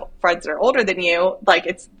if you have friends that are older than you, like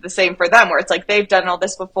it's the same for them, where it's like, they've done all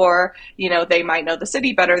this before, they might know the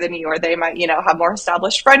city better than you, or they might, have more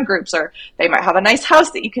established friend groups, or they might have a nice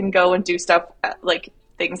house that you can go and do stuff like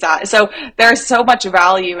things at. So there's so much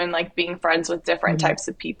value in like being friends with different types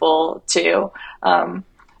of people too,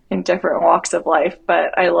 in different walks of life.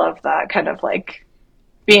 But I love that kind of like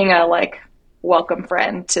being a like welcome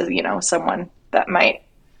friend to, someone that might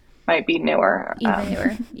be newer.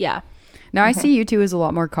 Newer. Yeah. Now I see you two as a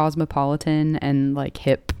lot more cosmopolitan and like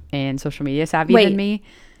hip and social media savvy than me.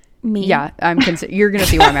 Yeah, you're going to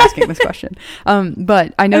see why I'm asking this question.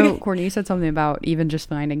 But I know, Courtney, you said something about even just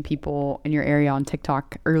finding people in your area on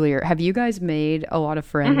TikTok earlier. Have you guys made a lot of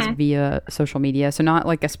friends via social media? So not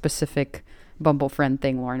like a specific Bumble friend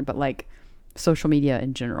thing, Lauren, but like social media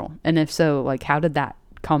in general. And if so, like, how did that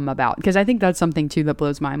come about? Because I think that's something too that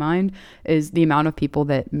blows my mind, is the amount of people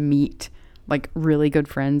that meet like really good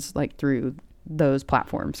friends like through those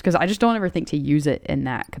platforms, because I just don't ever think to use it in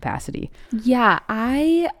that capacity. Yeah,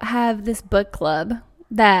 I have this book club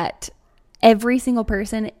that every single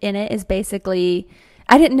person in it is basically,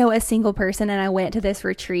 I didn't know a single person, and I went to this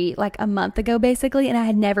retreat like a month ago basically, and I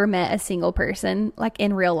had never met a single person like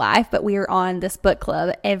in real life, but we were on this book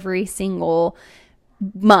club every single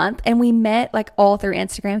month, and we met like all through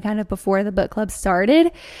Instagram kind of before the book club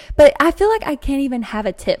started. But I feel like I can't even have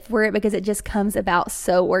a tip for it because it just comes about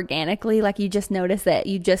so organically. Like, you just notice that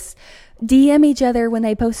you just DM each other when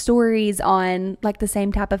they post stories on like the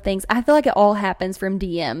same type of things. I feel like it all happens from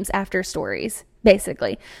DMs after stories,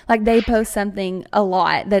 basically. Like, they post something a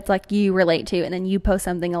lot that's like you relate to, and then you post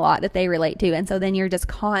something a lot that they relate to, and so then you're just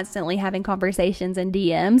constantly having conversations in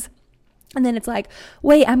DMs. And then it's like,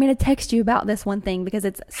 wait, I'm going to text you about this one thing because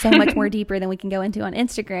it's so much more deeper than we can go into on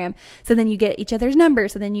Instagram. So then you get each other's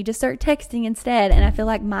numbers. So then you just start texting instead. And I feel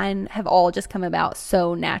like mine have all just come about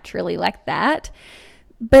so naturally like that.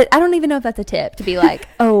 But I don't even know if that's a tip to be like,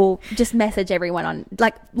 oh, just message everyone on,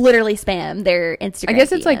 like, literally spam their Instagram. I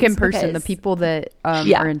guess it's DMs, like in person, the people that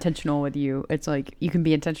are intentional with you. It's like you can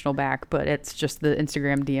be intentional back, but it's just the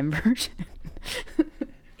Instagram DM version.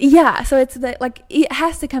 Yeah, so it's like it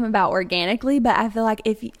has to come about organically, but I feel like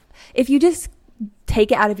if you just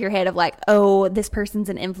take it out of your head of like, oh, this person's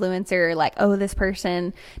an influencer, like, oh, this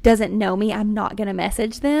person doesn't know me, I'm not going to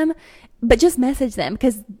message them, but just message them,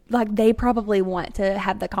 because like they probably want to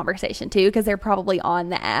have the conversation too, because they're probably on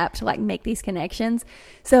the app to like make these connections.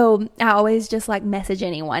 So I always just like message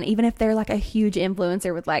anyone, even if they're like a huge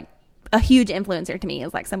influencer with like a huge influencer to me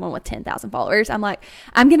is like someone with 10,000 followers. I'm like,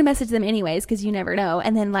 I'm going to message them anyways because you never know.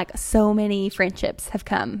 And then like so many friendships have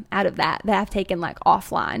come out of that I've taken like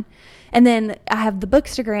offline. And then I have the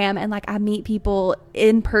Bookstagram, and like I meet people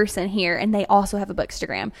in person here and they also have a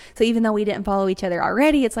Bookstagram. So even though we didn't follow each other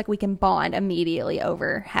already, it's like we can bond immediately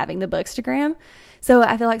over having the Bookstagram. So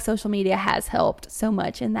I feel like social media has helped so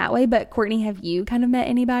much in that way. But Courtney, have you kind of met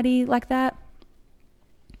anybody like that?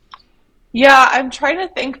 Yeah, I'm trying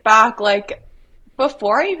to think back, like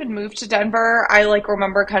before I even moved to Denver, I like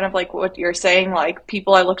remember kind of like what you're saying, like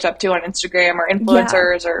people I looked up to on Instagram or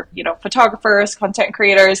influencers or, you know, photographers, content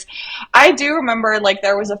creators. I do remember like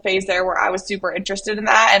there was a phase there where I was super interested in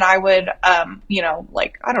that, and I would, you know,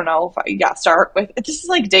 like, I don't know, start with, this is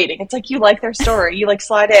like dating. It's like you like their story, you like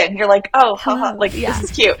slide in, you're like, oh, haha, like this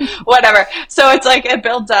is cute, whatever. So it's like it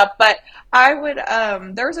builds up, but I would,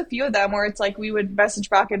 there was a few of them where it's like we would message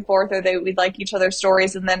back and forth, or we'd like each other's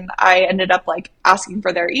stories, and then I ended up like asking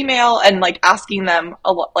for their email and like asking them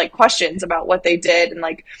a lot, like questions about what they did and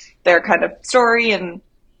like their kind of story and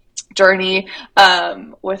journey,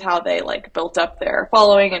 with how they like built up their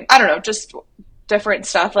following, and I don't know, just different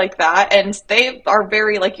stuff like that. And they are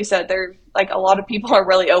very, like you said, they're like, a lot of people are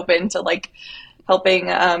really open to like helping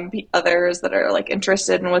others that are like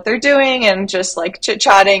interested in what they're doing and just like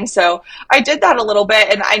chit-chatting. So I did that a little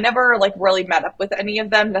bit, and I never like really met up with any of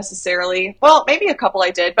them necessarily. Well, maybe a couple I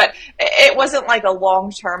did, but it wasn't like a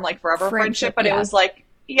long-term like forever friendship, but it was like,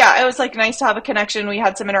 yeah, it was like nice to have a connection. We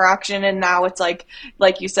had some interaction, and now it's like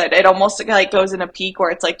you said, it almost like goes in a peak where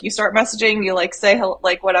it's like you start messaging, you like say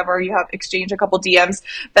like whatever, you have exchange a couple DMs.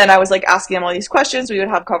 Then I was like asking them all these questions, we would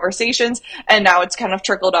have conversations, and now it's kind of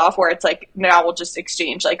trickled off where it's like now we'll just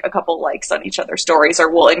exchange like a couple likes on each other's stories, or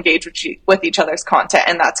we'll engage with each other's content,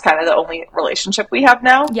 and that's kind of the only relationship we have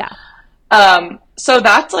now. Yeah. So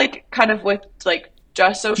that's like kind of with like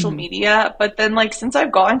just social media, but then like since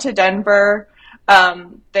I've gone to Denver,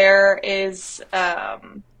 there is a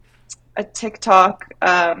TikTok,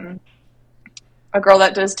 a girl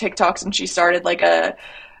that does TikToks, and she started like a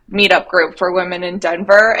meetup group for women in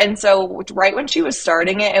Denver. And so right when she was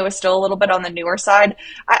starting it, it was still a little bit on the newer side.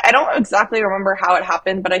 I don't exactly remember how it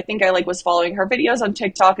happened, but I think I like was following her videos on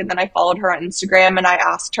TikTok, and then I followed her on Instagram, and I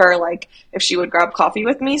asked her like if she would grab coffee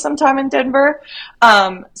with me sometime in Denver.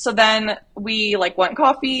 So then we like went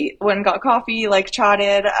and got coffee, like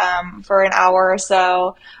chatted for an hour or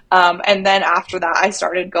so. And then after that, I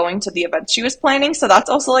started going to the events she was planning. So that's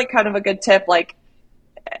also like kind of a good tip, like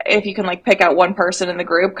if you can like pick out one person in the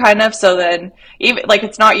group kind of, so then even like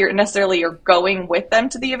it's not you're going with them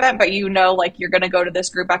to the event, but you know like you're going to go to this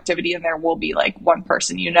group activity and there will be like one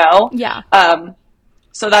person, you know. Yeah.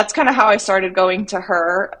 So that's kind of how I started going to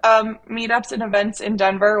her meetups and events in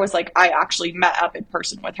Denver, was like I actually met up in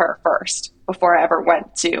person with her first before I ever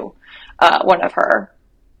went to one of her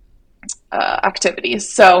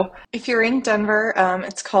activities. So if you're in Denver,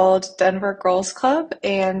 it's called Denver Girls Club,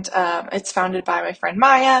 and it's founded by my friend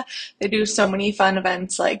Maya. They do so many fun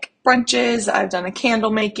events like brunches. I've done a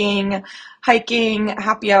candle making, hiking,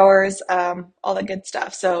 happy hours, all the good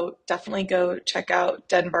stuff. So definitely go check out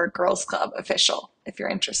Denver Girls Club official if you're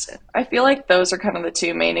interested. I feel like those are kind of the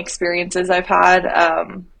two main experiences I've had.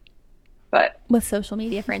 But with social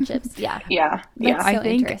media friendships, yeah. I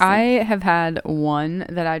think I have had one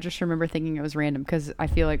that I just remember thinking it was random, because I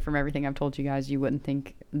feel like from everything I've told you guys, you wouldn't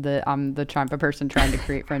think that I'm the type of person trying to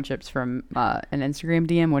create friendships from an Instagram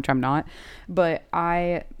DM, which I'm not. But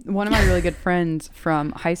one of my really good friends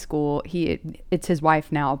from high school, it's his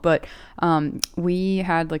wife now, but we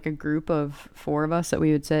had like a group of 4 of us that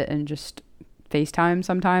we would sit and just FaceTime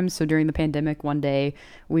sometimes. So during the pandemic, one day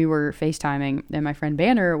we were FaceTiming, and my friend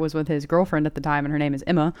Banner was with his girlfriend at the time, and her name is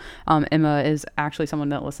Emma. Emma is actually someone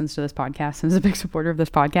that listens to this podcast and is a big supporter of this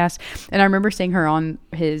podcast. And I remember seeing her on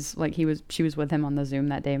his, like she was with him on the Zoom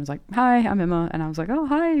that day and was like, "Hi, I'm Emma." And I was like, "Oh,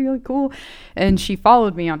 hi, you're really cool." And she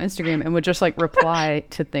followed me on Instagram and would just like reply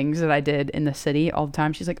to things that I did in the city all the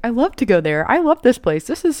time. She's like, "I love to go there. I love this place.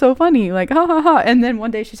 This is so funny." Like, ha ha ha. And then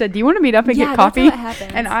one day she said, "Do you want to meet up and get coffee?"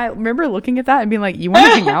 And I remember looking at that and being like, "You want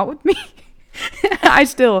to hang out with me?"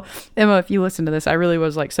 Emma, if you listen to this, I really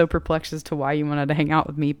was like so perplexed as to why you wanted to hang out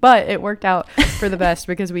with me, but it worked out for the best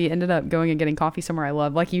because we ended up going and getting coffee somewhere I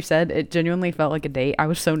love. Like you said, it genuinely felt like a date. I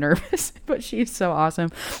was so nervous, but she's so awesome.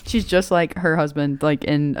 She's just like her husband, like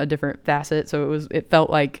in a different facet. So it felt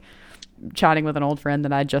like chatting with an old friend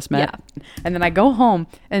that I just met. Yeah. And then I go home,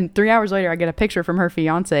 and 3 hours later I get a picture from her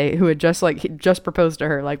fiance who had just proposed to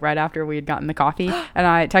her, like right after we had gotten the coffee. And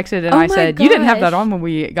I texted and I said, "You didn't have that on when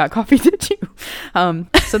we got coffee, did you?"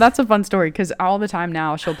 So that's a fun story because all the time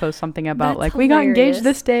now she'll post something about That's we got engaged hilarious.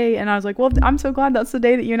 this day, and I was like, well, I'm so glad that's the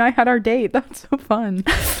day that you and I had our date. That's so fun.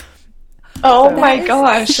 Oh That my is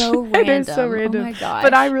gosh. so It random. is so random. Oh my gosh.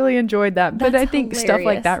 But I really enjoyed that. But That's I think stuff like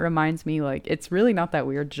hilarious. that reminds me, it's really not that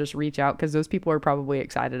weird to just reach out because those people are probably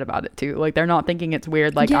excited about it too. They're not thinking it's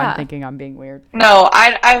weird like Yeah. I'm thinking I'm being weird. No,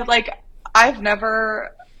 I've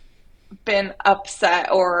never been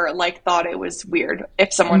upset or thought it was weird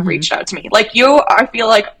if someone reached out to me. I feel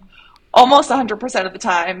like almost 100% of the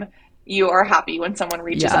time you are happy when someone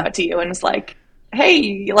reaches out to you and is like,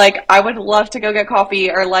 hey, I would love to go get coffee,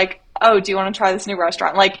 or oh, do you want to try this new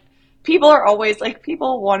restaurant? People are always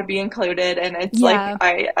people want to be included, and it's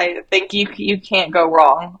I think you can't go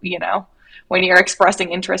wrong, when you're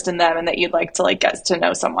expressing interest in them and that you'd like to get to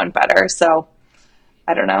know someone better. So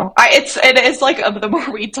I don't know. It is the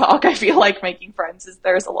more we talk, I feel like making friends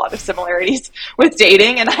there's a lot of similarities with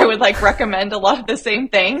dating, and I would recommend a lot of the same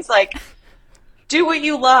things. Do what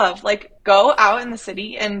you love. Go out in the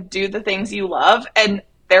city and do the things you love, and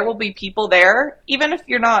there will be people there, even if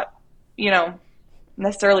you're not,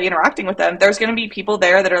 necessarily interacting with them. There's going to be people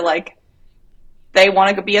there that are they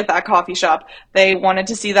want to be at that coffee shop. They wanted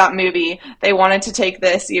to see that movie. They wanted to take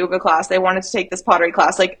this yoga class. They wanted to take this pottery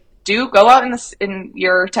class. Go out in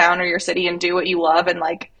your town or your city and do what you love, and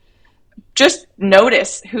just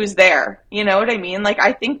notice who's there. You know what I mean?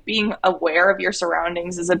 I think being aware of your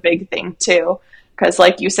surroundings is a big thing too. Because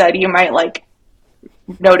you said, you might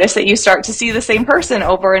notice that you start to see the same person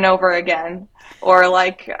over and over again. Or I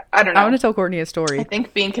don't know. I want to tell Courtney a story. I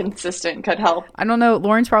think being consistent could help. I don't know.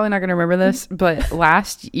 Lauren's probably not going to remember this, but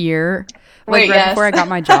last year, Wait, right yes. before I got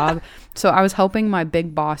my job, so I was helping my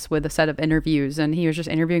big boss with a set of interviews, and he was just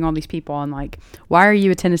interviewing all these people on why are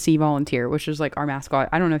you a Tennessee volunteer, which is our mascot.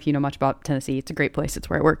 I don't know if you know much about Tennessee. It's a great place. It's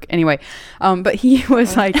where I work. Anyway, but he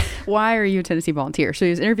was why are you a Tennessee volunteer? So he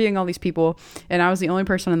was interviewing all these people, and I was the only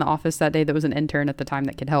person in the office that day that was an intern at the time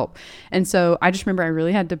that could help. And so I just remember I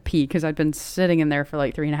really had to pee because I'd been sitting in there for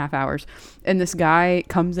 3.5 hours, and this guy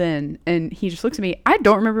comes in and he just looks at me. I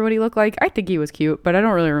don't remember what he looked like. I think he was cute, but I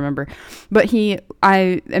don't really remember. But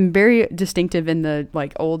I am very distinctive in the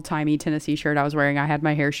old timey Tennessee shirt I was wearing. I had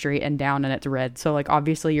my hair straight and down, and it's red, so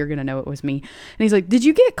obviously you're gonna know it was me. And he's like, did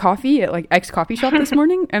you get coffee at X coffee shop this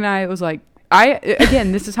morning? And I was like,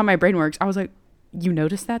 again, this is how my brain works. I was like, you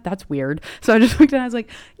noticed that? That's weird. So I just looked at it and I was like,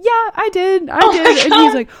 yeah, I did. And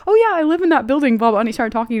he's like, oh yeah, I live in that building, blah, blah. And he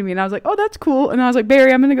started talking to me, and I was like, oh, that's cool. And I was like,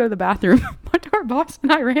 Barry, I'm going to go to the bathroom. Went to our boss,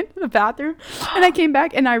 and I ran to the bathroom, and I came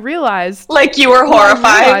back, and I realized. You were horrified.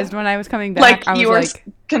 I realized when I was coming back, I was you were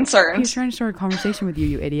concerned. He's trying to start a conversation with you,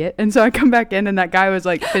 you idiot. And so I come back in, and that guy was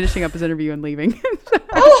finishing up his interview and leaving. So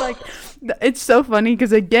I was it's so funny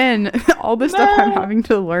because, again, all the stuff I'm having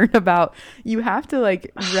to learn about, you have to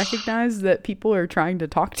recognize that people are trying to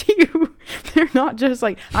talk to you. They're not just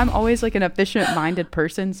I'm always an efficient minded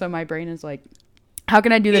person, so my brain is how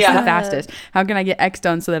can I do this the fastest? How can I get X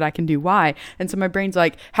done so that I can do Y? And so my brain's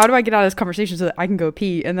how do I get out of this conversation so that I can go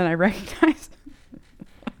pee? And then I recognize.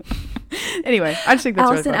 Anyway, I just think that's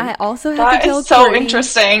Allison, really funny. I also have to tell is so Courtney,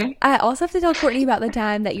 interesting. I also have to tell Courtney about the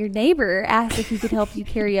time that your neighbor asked if he could help you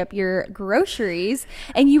carry up your groceries,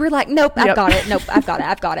 and you were like, nope, I've got it. Nope, I've got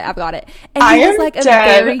it. And he was a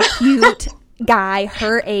very cute guy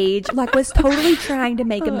her age, was totally trying to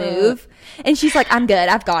make a move, and she's like, I'm good,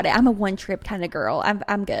 I've got it, I'm a one trip kind of girl,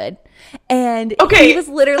 I'm good. And he was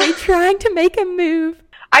literally trying to make a move.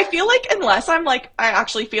 I feel unless I'm I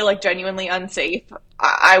actually feel genuinely unsafe,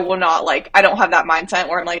 I will not I don't have that mindset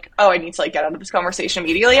where I'm oh, I need to get out of this conversation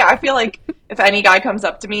immediately. I feel if any guy comes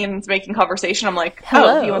up to me and is making conversation, I'm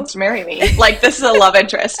hello, oh, he wants to marry me. This is a love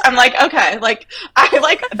interest. I'm okay,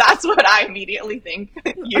 I that's what I immediately think.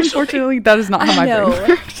 Usually. Unfortunately, that is not how my brain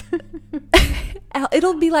works.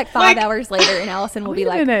 It'll be 5 hours later, and Allison will be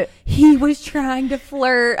minute. he was trying to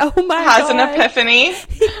flirt. Oh my god. Has an epiphany.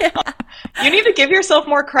 Yeah. You need to give yourself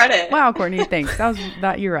more credit. Wow, Courtney, thanks.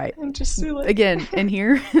 You're right. I'm just again, in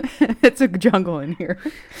here, it's a jungle in here.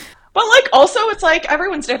 But also it's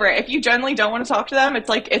everyone's different. If you generally don't want to talk to them, it's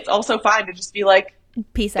it's also fine to just be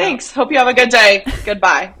peace out. Thanks. Hope you have a good day.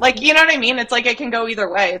 Goodbye. You know what I mean? It's it can go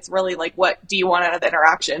either way. It's really what do you want out of the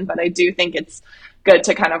interaction? But I do think it's good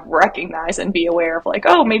to kind of recognize and be aware of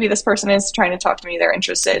oh, maybe this person is trying to talk to me. They're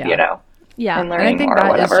interested, Yeah, and learning I think or that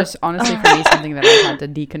whatever. is just honestly for me something that I've had to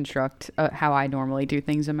deconstruct how I normally do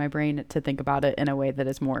things in my brain to think about it in a way that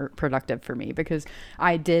is more productive for me, because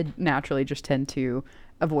I did naturally just tend to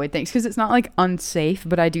avoid things because it's not unsafe,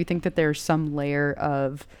 but I do think that there's some layer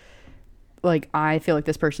of I feel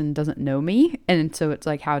this person doesn't know me, and so it's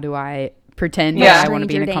how do I pretend that I want to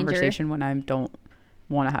be in a conversation when I don't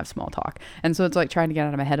want to have small talk. And so it's like trying to get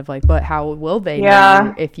out of my head of like, but how will they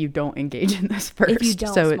know if you don't engage in this first? If you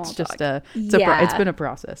don't so it's just it's been a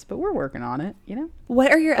process, but we're working on it, you know?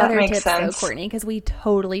 What are your that other tips sense. though, Courtney? Because we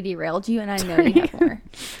totally derailed you, and I know you have more.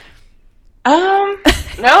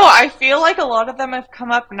 No, I feel like a lot of them have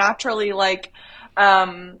come up naturally.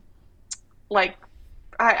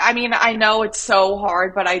 I mean, I know it's so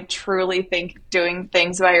hard, but I truly think doing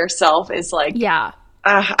things by yourself is like,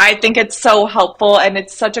 I think it's so helpful, and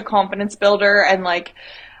it's such a confidence builder. And like,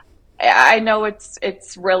 I know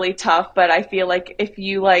it's really tough, but I feel like if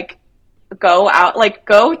you like go out, like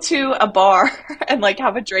go to a bar and like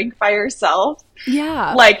have a drink by yourself,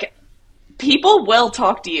 like people will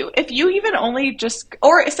talk to you. If you even only just,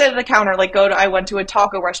 or sit at the counter, like I went to a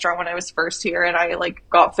taco restaurant when I was first here, and I like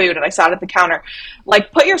got food and I sat at the counter.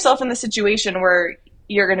 Like, put yourself in the situation where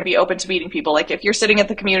you're going to be open to meeting people. Like, if you're sitting at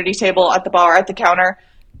the community table, at the bar, at the counter,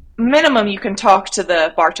 minimum you can talk to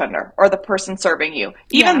the bartender or the person serving you.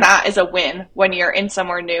 Even that is a win when you're in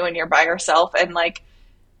somewhere new and you're by yourself. And like,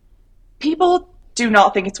 people do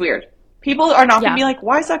not think it's weird. People are not going to be like,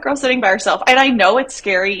 why is that girl sitting by herself? And I know it's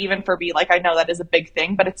scary even for me. Like, I know that is a big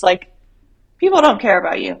thing, but it's like, people don't care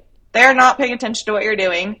about you. They're not paying attention to what you're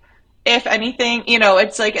doing. If anything, you know,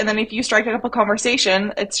 it's like, and then if you strike up a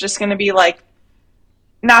conversation, it's just going to be like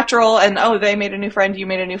natural. And, oh, they made a new friend, you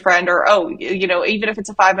made a new friend. Or, oh, you know, even if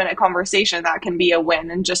it's a 5-minute conversation, that can be a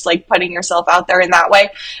win. And just like putting yourself out there in that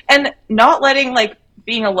way. And not letting like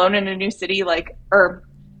being alone in a new city, like, or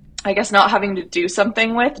I guess not having to do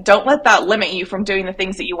something with, don't let that limit you from doing the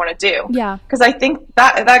things that you want to do. Yeah. Because I think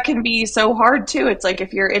that can be so hard too. It's like,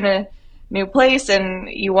 if you're in a new place and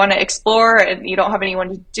you want to explore and you don't have anyone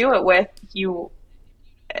to do it with,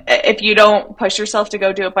 if you don't push yourself to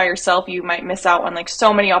go do it by yourself, you might miss out on like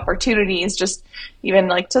so many opportunities, just even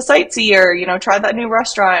like to sightsee or, you know, try that new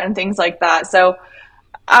restaurant and things like that. So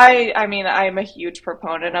I mean, I'm a huge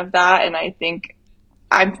proponent of that. And I think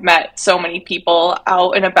I've met so many people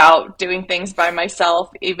out and about doing things by myself,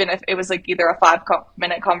 even if it was like either a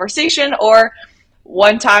 5-minute conversation, or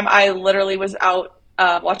one time I literally was out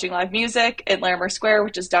watching live music in Larimer Square,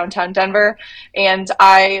 which is downtown Denver. And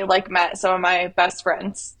I like met some of my best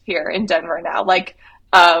friends here in Denver now. Like,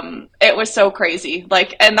 it was so crazy.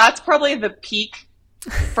 Like, and that's probably the peak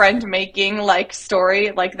friend making like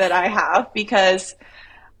story like that I have, because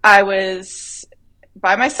I was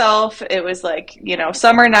by myself. It was like, you know,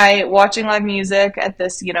 summer night watching live music at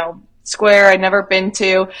this, you know, square I'd never been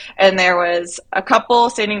to, and there was a couple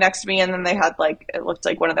standing next to me, and then they had like, it looked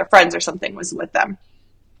like one of their friends or something was with them,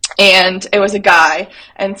 and it was a guy.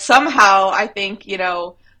 And somehow I think, you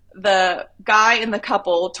know, the guy in the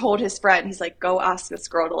couple told his friend, he's like, go ask this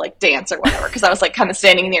girl to like dance or whatever, because I was like kind of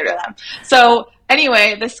standing near to them. So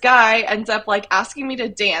anyway, this guy ends up like asking me to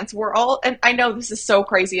dance. And I know this is so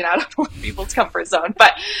crazy and out of people's comfort zone,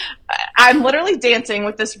 but I'm literally dancing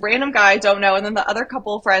with this random guy I don't know. And then the other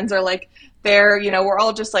couple of friends are like, there, you know, we're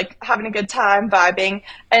all just like having a good time vibing.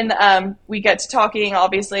 And we get to talking.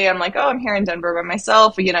 Obviously, I'm like, oh, I'm here in Denver by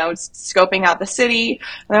myself, you know, scoping out the city.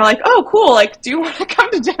 And they're like, oh, cool. Like, do you want to come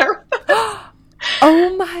to dinner with us?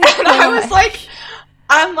 Oh my god. And I was like,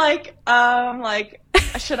 I'm like,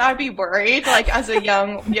 should I be worried? Like, as a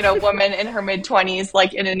young, you know, woman in her mid-20s,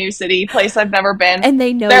 like in a new city, place I've never been. And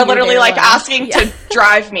they know they're literally like asking to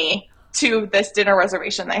drive me to this dinner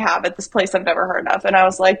reservation they have at this place I've never heard of. And I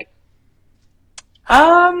was like,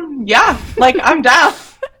 yeah, like, I'm down.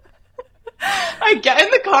 I get in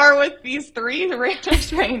the car with these 3 random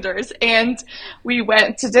strangers, and we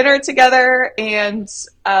went to dinner together. And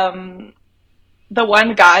the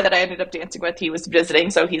one guy that I ended up dancing with, he was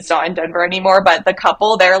visiting, so he's not in Denver anymore. But the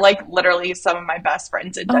couple, they're like literally some of my best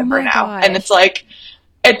friends in Denver now. Gosh. And it's like,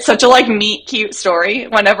 it's such a like neat, cute story.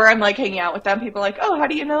 Whenever I'm like hanging out with them, people are like, oh, how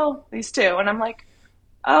do you know these two? And I'm like,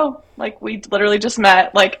 oh, like we literally just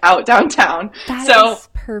met like out downtown. That so is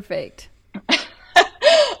perfect.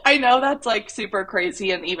 I know that's like super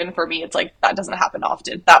crazy. And even for me, it's like, that doesn't happen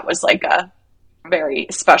often. That was like a very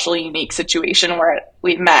special, unique situation where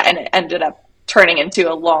we met and it ended up turning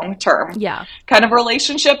into a long-term kind of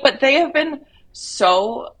relationship. But they have been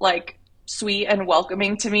so like sweet and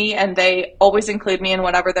welcoming to me, and they always include me in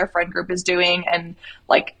whatever their friend group is doing. And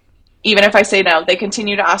like, even if I say no, they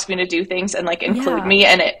continue to ask me to do things and like include me.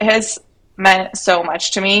 And it has meant so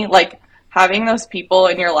much to me, like having those people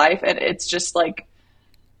in your life. And it's just like,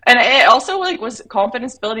 and it also like was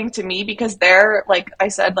confidence building to me, because they're, like I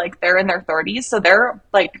said, like they're in their 30s. So they're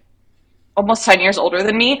like almost 10 years older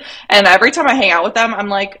than me. And every time I hang out with them, I'm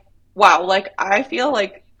like, wow, like I feel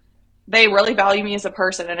like they really value me as a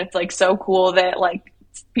person. And it's like so cool that like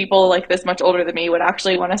people like this much older than me would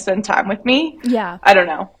actually want to spend time with me. Yeah. I don't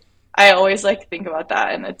know. I always like think about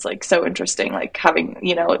that, and it's like so interesting, like having,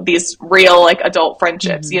 you know, these real like adult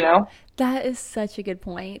friendships, you know? That is such a good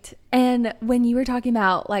point. And when you were talking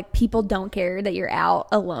about like people don't care that you're out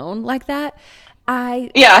alone like that,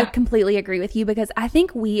 I completely agree with you, because I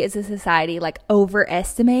think we as a society like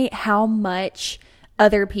overestimate how much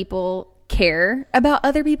other people care about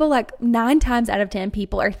other people. Like 9 times out of 10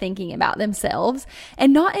 people are thinking about themselves,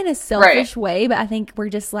 and not in a selfish way, but I think we're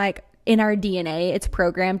just like, in our DNA, it's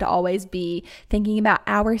programmed to always be thinking about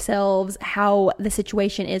ourselves, how the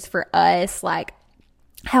situation is for us, like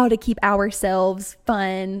how to keep ourselves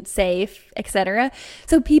fun, safe, etc.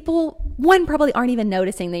 So people, 1, probably aren't even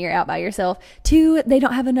noticing that you're out by yourself. 2, they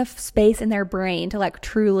don't have enough space in their brain to like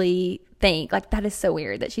truly think like, that is so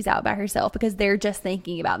weird that she's out by herself, because they're just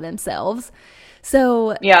thinking about themselves.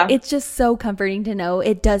 So it's just so comforting to know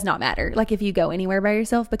it does not matter, like if you go anywhere by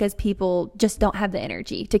yourself, because people just don't have the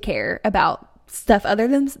energy to care about stuff other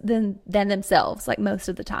than themselves, like most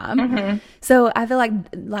of the time. So I feel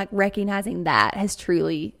like recognizing that has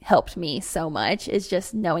truly helped me so much, is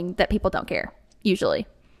just knowing that people don't care usually.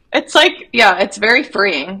 It's like, it's very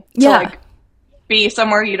freeing to like be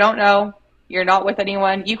somewhere you don't know, you're not with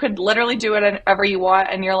anyone, you could literally do it whenever you want,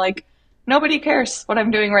 and you're like, nobody cares what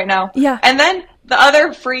I'm doing right now. Yeah. And then the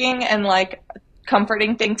other freeing and like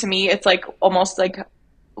comforting thing to me, it's like almost like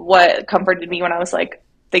what comforted me when I was like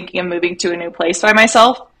thinking of moving to a new place by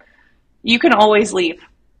myself. You can always leave.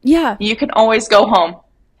 Yeah. You can always go home.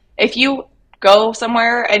 If you go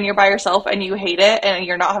somewhere and you're by yourself and you hate it and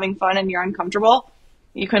you're not having fun and you're uncomfortable,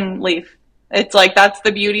 you can leave. It's like, that's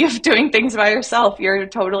the beauty of doing things by yourself. You're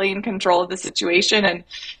totally in control of the situation. And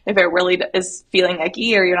if it really is feeling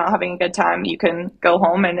icky or you're not having a good time, you can go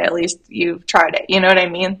home and at least you've tried it. You know what I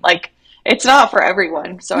mean? Like, it's not for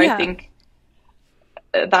everyone. So I think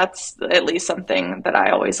that's at least something that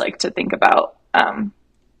I always like to think about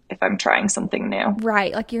if I'm trying something new.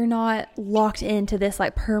 Right. Like, you're not locked into this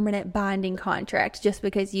like permanent binding contract just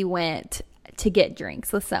because you went to get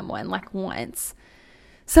drinks with someone like once.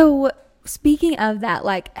 So speaking of that,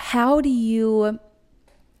 like, how do you,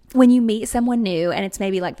 when you meet someone new and it's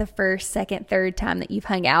maybe like the first, second, third time that you've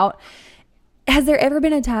hung out, has there ever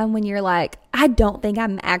been a time when you're like, I don't think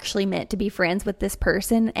I'm actually meant to be friends with this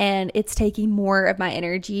person, and it's taking more of my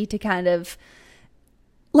energy to kind of,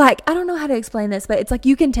 like, I don't know how to explain this, but it's like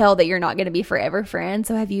you can tell that you're not going to be forever friends.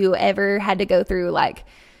 So have you ever had to go through like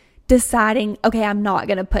deciding, okay, I'm not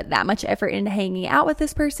going to put that much effort into hanging out with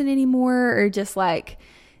this person anymore, or just like,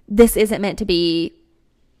 this isn't meant to be,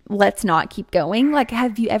 let's not keep going? Like,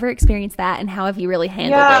 have you ever experienced that, and how have you really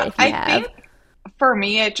handled it if you have? Think for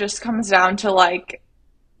me, it just comes down to like,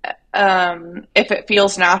 if it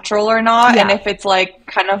feels natural or not. And if it's like,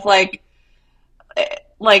 kind of like,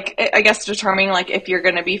 I guess determining like if you're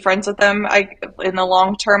going to be friends with them, in the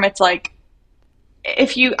long term, it's like,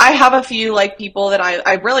 I have a few like people that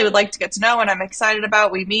I really would like to get to know and I'm excited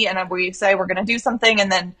about, we meet and we say we're going to do something,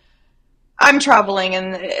 and then I'm traveling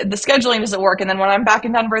and the scheduling doesn't work. And then when I'm back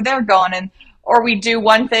in Denver, they're gone, or we do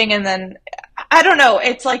one thing and then, I don't know.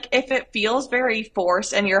 It's like, if it feels very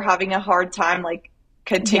forced and you're having a hard time, like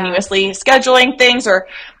continuously scheduling things, or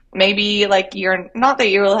maybe like you're not that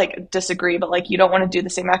you like disagree, but like you don't want to do the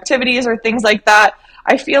same activities or things like that.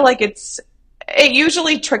 I feel like it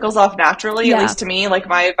usually trickles off naturally, at least to me. Like,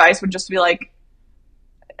 my advice would just be like,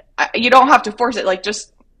 you don't have to force it. Like,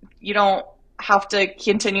 just, you don't have to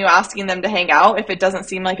continue asking them to hang out if it doesn't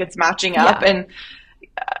seem like it's matching up. And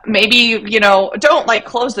maybe, you know, don't like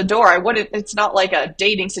close the door. It's not like a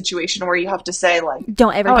dating situation where you have to say like,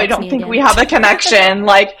 don't ever, I don't think we have a connection.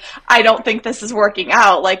 Like, I don't think this is working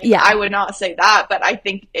out. Like, I would not say that, but I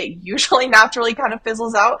think it usually naturally kind of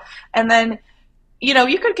fizzles out. And then, you know,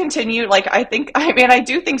 you could continue. Like, I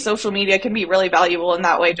do think social media can be really valuable in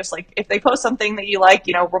that way. Just like, if they post something that you like,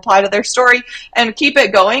 you know, reply to their story and keep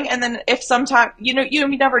it going. And then if sometime, you know, you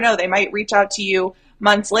never know, they might reach out to you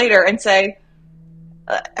months later and say,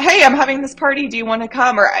 hey, I'm having this party, do you want to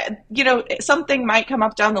come? Or, you know, something might come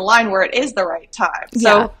up down the line where it is the right time.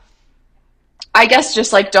 So I guess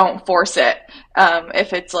just like, don't force it.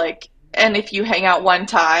 If it's like, and if you hang out one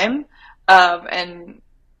time, and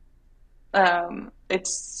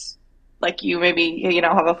it's like, you maybe, you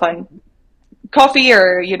know, have a fun coffee,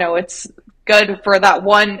 or, you know, it's good for that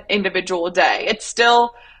one individual day, it's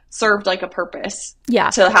still served like a purpose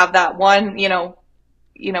to have that one, you know,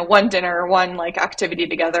 one dinner or one like activity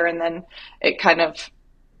together, and then it kind of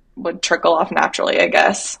would trickle off naturally, I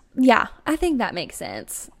guess. Yeah, I think that makes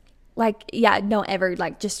sense. Like, don't ever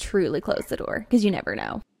like just truly close the door, because you never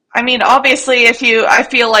know. I mean, obviously, I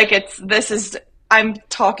feel like I'm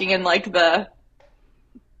talking in like the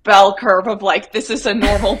bell curve of like, this is a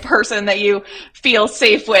normal person that you feel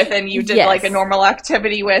safe with and you did like a normal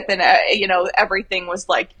activity with, and you know, everything was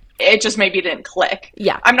like, it just maybe didn't click.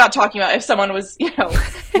 Yeah. I'm not talking about if someone was, you know,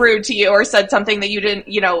 rude to you or said something that you didn't,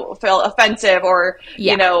 you know, feel offensive or,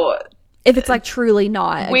 you know, if it's like truly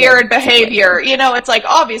not weird behavior, you know, it's like,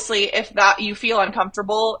 obviously if that you feel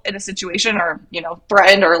uncomfortable in a situation or, you know,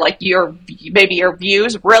 threatened or like maybe your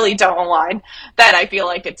views really don't align, then I feel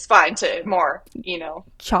like it's fine to more, you know,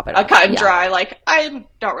 chop it a cut and dry. Like, I'm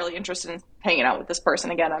not really interested in hanging out with this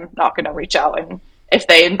person again. I'm not going to reach out. And if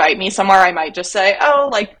they invite me somewhere, I might just say, oh,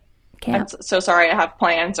 like, I'm so sorry, I have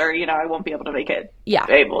plans, or, you know, I won't be able to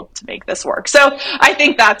make this work. So I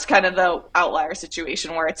think that's kind of the outlier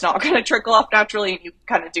situation where it's not going to trickle off naturally, and you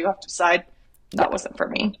kind of do have to decide that wasn't for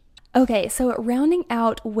me. Okay, so rounding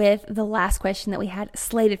out with the last question that we had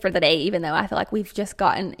slated for the day, even though I feel like we've just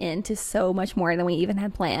gotten into so much more than we even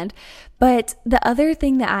had planned. But the other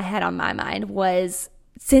thing that I had on my mind was,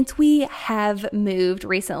 since we have moved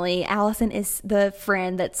recently, Allison is the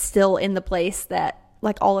friend that's still in the place that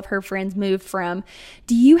like all of her friends moved from.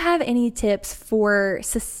 Do you have any tips for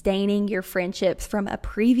sustaining your friendships from a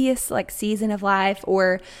previous like season of life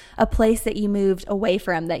or a place that you moved away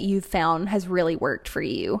from that you found has really worked for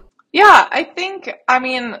you? Yeah, I think, I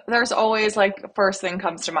mean, there's always like, first thing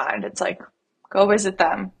comes to mind. It's like, go visit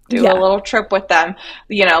them, do a little trip with them,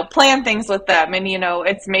 you know, plan things with them. And, you know,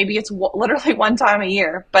 it's literally one time a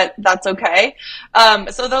year, but that's okay.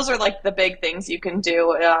 So those are like the big things you can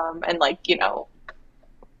do. And like, you know,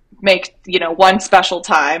 make, you know, one special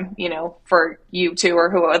time, you know, for you two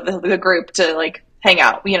or the group to like hang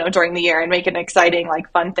out, you know, during the year, and make an exciting,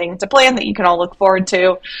 like, fun thing to plan that you can all look forward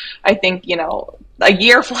to. I think, you know, a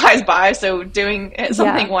year flies by, so doing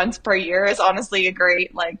something once per year is honestly a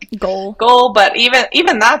great like goal, but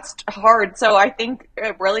even that's hard. So I think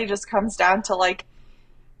it really just comes down to like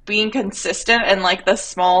being consistent, and like the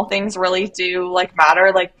small things really do like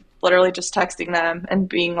matter, like literally just texting them and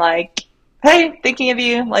being like, hey, thinking of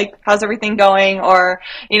you, like, how's everything going? Or,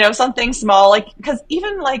 you know, something small, like, because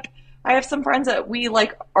even, like, I have some friends that we,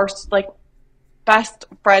 like, are, like, best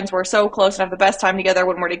friends. We're so close and have the best time together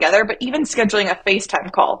when we're together, but even scheduling a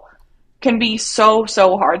FaceTime call can be so,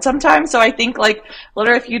 so hard sometimes. So I think, like,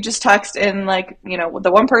 literally if you just text in, like, you know,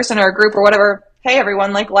 the one person or a group or whatever, hey,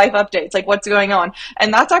 everyone, like, life updates, like, what's going on?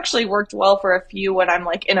 And that's actually worked well for a few when I'm,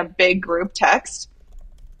 like, in a big group text,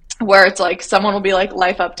 where it's like someone will be like,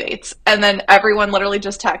 life updates, and then everyone literally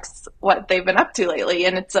just texts what they've been up to lately.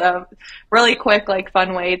 And it's a really quick, like,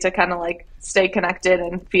 fun way to kind of like stay connected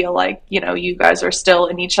and feel like, you know, you guys are still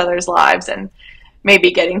in each other's lives, and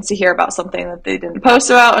maybe getting to hear about something that they didn't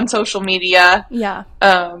post about on social media. Yeah.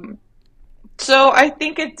 So I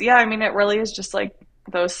think I mean, it really is just like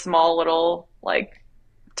those small little like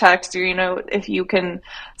texts, or, you know, if you can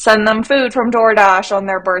send them food from DoorDash on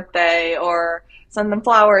their birthday, or send them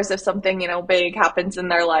flowers if something, you know, big happens in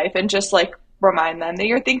their life, and just like remind them that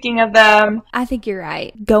you're thinking of them. I think you're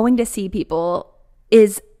right. Going to see people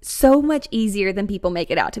is so much easier than people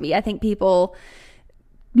make it out to be. I think people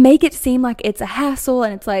make it seem like it's a hassle,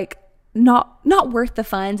 and it's like not worth the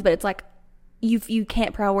funds, but it's like you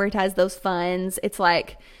can't prioritize those funds. It's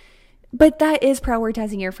like, but that is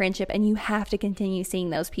prioritizing your friendship, and you have to continue seeing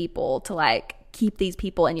those people to like keep these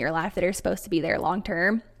people in your life that are supposed to be there long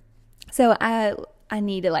term. So I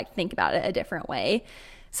need to like think about it a different way.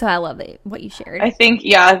 So I love what you shared. I think,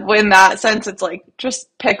 in that sense, it's like, just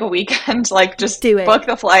pick a weekend, like, just do it. Book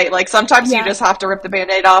the flight. Like, sometimes you just have to rip the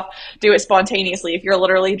Band-Aid off, do it spontaneously. If you're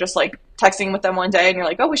literally just like texting with them one day and you're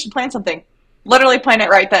like, oh, we should plan something, literally plan it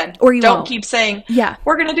right then. Or you don't keep saying,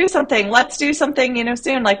 we're going to do something. Let's do something, you know,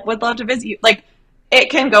 soon. Like, would love to visit you. Like, it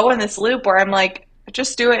can go in this loop where I'm like,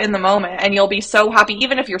 just do it in the moment, and you'll be so happy.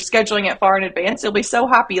 Even if you're scheduling it far in advance, you'll be so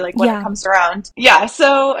happy like when it comes around. Yeah.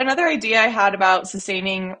 So another idea I had about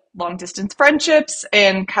sustaining long distance friendships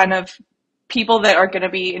and kind of people that are going to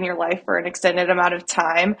be in your life for an extended amount of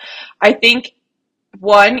time. I think,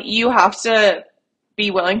 one, you have to be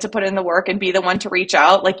willing to put in the work and be the one to reach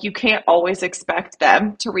out. Like, you can't always expect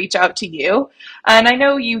them to reach out to you. And I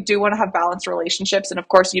know you do want to have balanced relationships, and of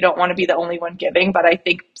course you don't want to be the only one giving, but I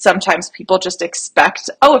think sometimes people just expect,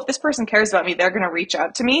 oh, if this person cares about me, they're going to reach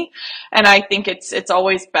out to me. And I think it's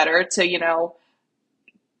always better to, you know,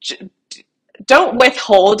 don't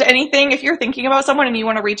withhold anything. If you're thinking about someone and you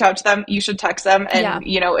want to reach out to them, you should text them. And,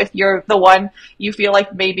 you know, if you're the one, you feel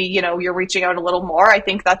like maybe, you know, you're reaching out a little more, I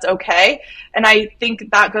think that's okay. And I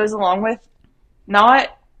think that goes along with not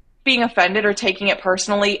being offended or taking it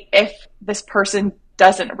personally if this person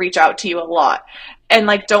doesn't reach out to you a lot. and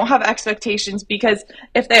like don't have expectations, because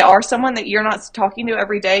if they are someone that you're not talking to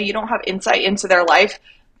every day, you don't have insight into their life,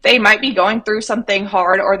 they might be going through something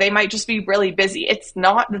hard, or they might just be really busy. It's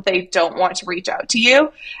not that they don't want to reach out to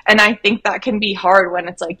you. And I think that can be hard when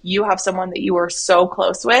it's like you have someone that you are so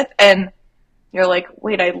close with and you're like,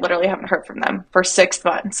 wait, I literally haven't heard from them for 6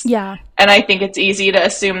 months. Yeah. And I think it's easy to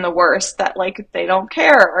assume the worst, that like they don't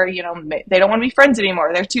care, or, you know, they don't want to be friends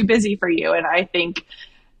anymore. They're too busy for you. And I think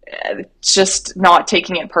it's just not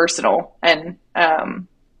taking it personal, and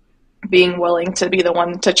being willing to be the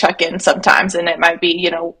one to check in sometimes. And it might be, you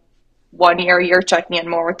know, 1 year you're checking in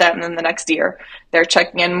more with them, and then the next year they're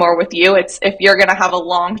checking in more with you. It's, if you're going to have a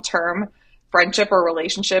long-term friendship or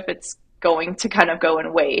relationship, it's going to kind of go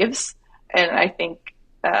in waves. And I think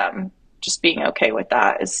just being okay with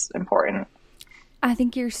that is important. I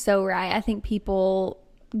think you're so right. I think people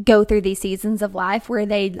go through these seasons of life where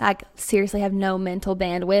they like seriously have no mental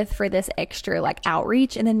bandwidth for this extra like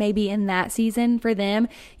outreach, and then maybe in that season for them,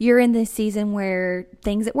 you're in this season where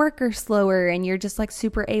things at work are slower and you're just like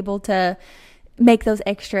super able to make those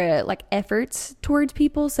extra like efforts towards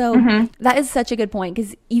people. So that is such a good point,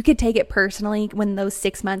 because you could take it personally when those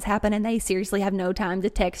 6 months happen and they seriously have no time to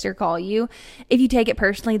text or call you. If you take it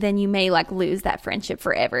personally, then you may like lose that friendship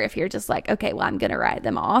forever if you're just like, okay, well, I'm gonna write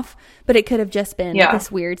them off. But it could have just been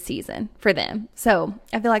this weird season for them. So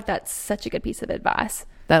I feel like that's such a good piece of advice.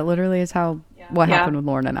 That literally is what happened with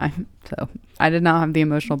Lauren and I. So I did not have the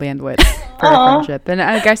emotional bandwidth for a friendship. And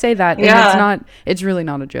like I say that, and it's really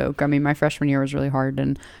not a joke. I mean, my freshman year was really hard,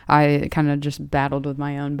 and I kind of just battled with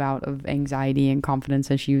my own bout of anxiety and confidence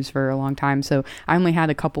issues for a long time. So I only had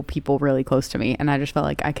a couple people really close to me, and I just felt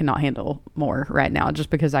like I cannot handle more right now, just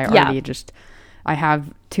because I already I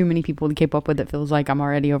have too many people to keep up with. It feels like I'm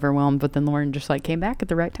already overwhelmed. But then Lauren just like came back at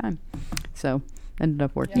the right time. So ended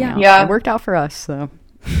up working out. Yeah. It worked out for us, so.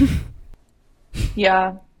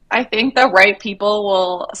 Yeah, I think the right people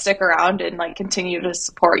will stick around and like continue to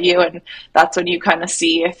support you, and that's when you kind of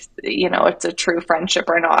see if, you know, it's a true friendship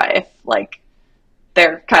or not, if like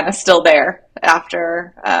they're kind of still there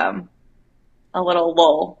after a little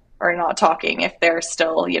lull or not talking, if they're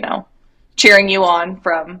still, you know, cheering you on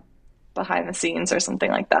from behind the scenes or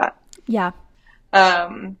something like that. Yeah.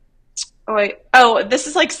 This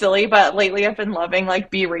is like silly, but lately I've been loving like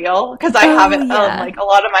Be Real, because I have it like a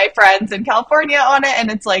lot of my friends in California on it, and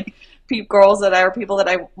it's like people that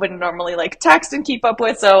I wouldn't normally like text and keep up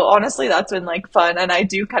with. So honestly, that's been like fun, and I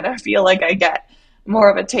do kind of feel like I get more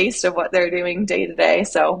of a taste of what they're doing day to day.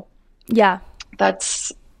 So yeah,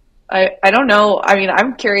 that's I don't know. I mean,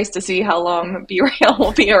 I'm curious to see how long Be Real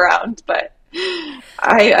will be around, but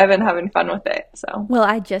I've been having fun with it. So well,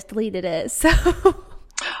 I just deleted it, so.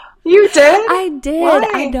 You did? I did. Why?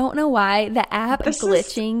 I don't know why. The app this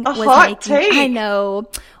glitching is a was hot making. take. I know.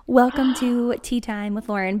 Welcome to Tea Time with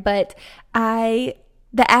Lauren, but the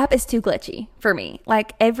app is too glitchy for me.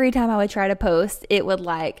 Like every time I would try to post, it would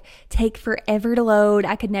like take forever to load.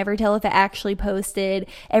 I could never tell if it actually posted.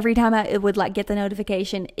 Every time it would like get the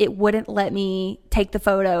notification, it wouldn't let me take the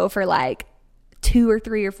photo for like 2 or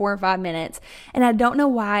 3 or 4 or 5 minutes. And I don't know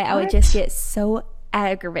why I would just get so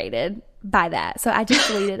aggravated by that. So I just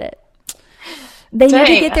deleted it. They need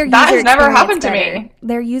to get their user experience never happened better. to me.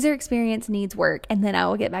 Their user experience needs work, and then I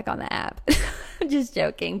will get back on the app. Just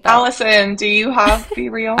joking. But. Allison, do you have Be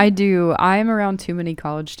Real? I do. I'm around too many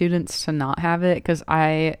college students to not have it, because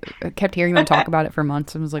I kept hearing them talk about it for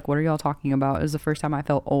months and was like, what are y'all talking about? It was the first time I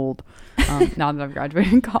felt old, now that I've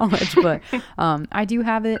graduated college. But I do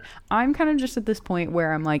have it. I'm kind of just at this point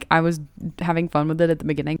where I'm like, I was having fun with it at the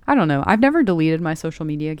beginning. I don't know. I've never deleted my social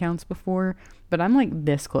media accounts before, but I'm like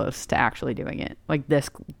this close to actually doing it. Like this.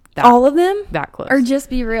 All of them? That close. Or just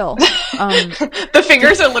Be Real? The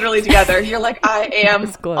fingers are literally together. You're like, I am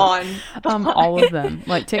on. All of them.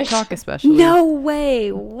 Like TikTok especially. No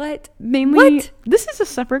way. What? Mainly, What? this is a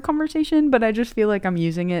separate conversation, but I just feel like I'm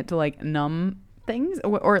using it to like numb things,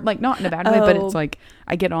 or like not in a bad way, but it's like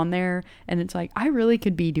I get on there and it's like I really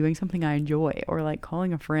could be doing something I enjoy, or like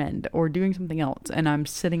calling a friend or doing something else, and I'm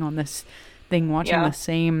sitting on this thing watching the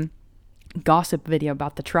same gossip video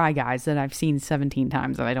about the Try Guys that I've seen 17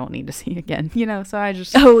 times that I don't need to see again, you know. So I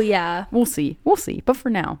just we'll see, but for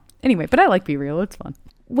now anyway. But I like Be Real. It's fun.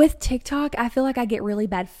 With TikTok, I feel like I get really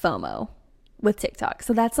bad FOMO with TikTok,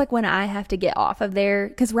 so that's like when I have to get off of there,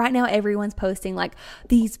 because right now everyone's posting like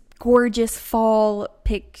these gorgeous fall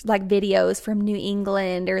like videos from New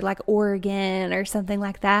England or like Oregon or something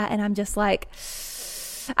like that, and I'm just like,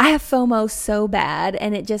 I have FOMO so bad,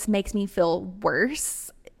 and it just makes me feel worse.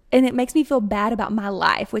 And it makes me feel bad about my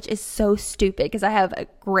life, which is so stupid, because I have a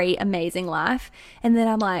great, amazing life. And then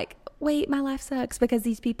I'm like, wait, my life sucks because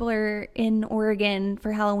these people are in Oregon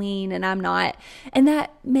for Halloween and I'm not. And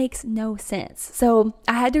that makes no sense. So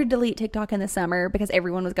I had to delete TikTok in the summer because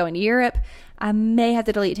everyone was going to Europe. I may have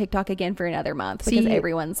to delete TikTok again for another month because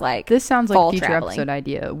everyone's like, this sounds like a future traveling. Episode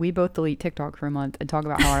idea. We both delete TikTok for a month and talk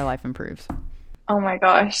about how our life improves. Oh my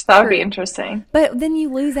gosh, that would be interesting. But then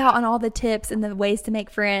you lose out on all the tips and the ways to make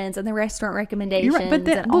friends and the restaurant recommendations. You're right. But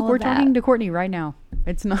then, look, we're talking to Courtney right now.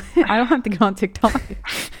 It's not, I don't have to go on TikTok.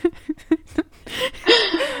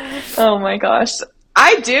 Oh my gosh.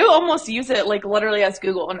 I do almost use it like literally as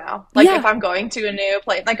Google now. Like if I'm going to a new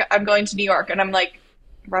place, like I'm going to New York and I'm like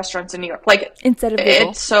restaurants in New York, like instead of Google.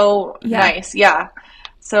 It's so nice. Yeah.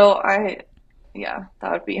 So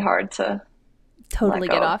that would be hard to totally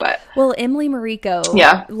get off. But well, Emily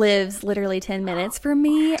Mariko lives literally 10 minutes from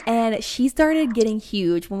me, and she started getting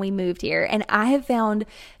huge when we moved here. And I have found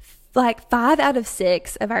like 5 out of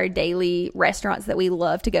 6 of our daily restaurants that we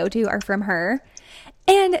love to go to are from her.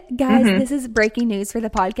 And guys, this is breaking news for the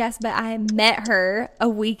podcast, but I met her a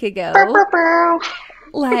week ago.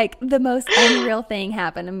 Like the most unreal thing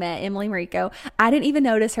happened. I met Emily Mariko. I didn't even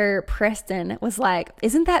notice her. Preston was like,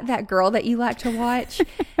 isn't that girl that you like to watch?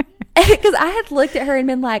 Because I had looked at her and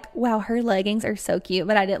been like, wow, her leggings are so cute,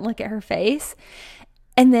 but I didn't look at her face.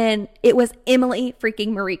 And then it was Emily freaking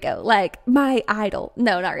Mariko, like my idol.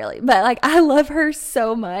 No, not really. But like, I love her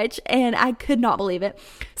so much and I could not believe it.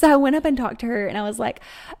 So I went up and talked to her and I was like,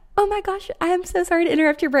 oh my gosh, I am so sorry to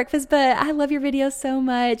interrupt your breakfast, but I love your videos so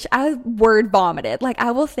much. I word vomited. Like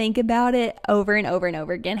I will think about it over and over and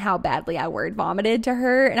over again, how badly I word vomited to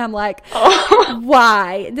her. And I'm like,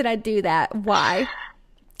 why did I do that? Why?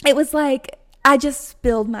 It was like, I just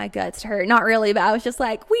spilled my guts to her. Not really, but I was just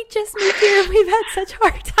like, we just moved here. We've had such a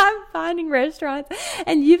hard time finding restaurants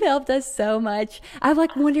and you've helped us so much. I've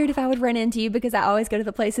like wondered if I would run into you because I always go to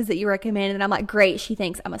the places that you recommend. And I'm like, great. She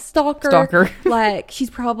thinks I'm a stalker. Like she's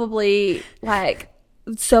probably like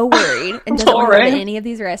so worried and doesn't want to go to any of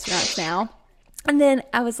these restaurants now. And then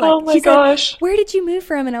I was like, oh my gosh, where did you move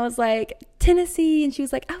from? And I was like, Tennessee. And she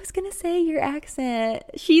was like, I was going to say your accent.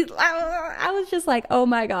 I was just like, oh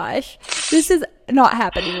my gosh, this is not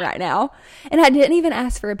happening right now. And I didn't even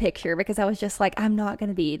ask for a picture because I was just like, I'm not going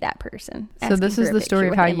to be that person. So this is the story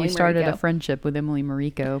of how you started a friendship with Emily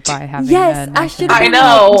Mariko by having yes, a nice I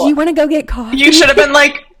know. Like, do you want to go get coffee? You should have been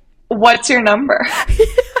like, what's your number?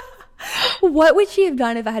 What would she have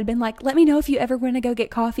done if I had been like, let me know if you ever want to go get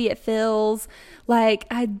coffee at Phil's? Like,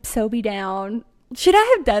 I'd so be down. Should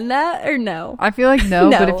I have done that or no? I feel like no.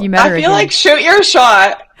 But if you met her I feel like shoot your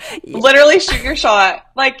shot. Literally shoot your shot.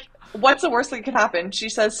 Like, what's the worst that could happen? She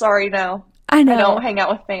says, sorry, no. I know. I don't hang out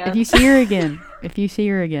with fans. If you see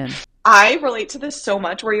her again. I relate to this so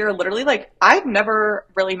much where you're literally like, I've never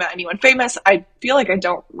really met anyone famous. I feel like I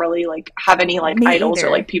don't really like have any like idols either.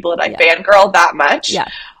 Or like people that I fangirl that much. Yeah.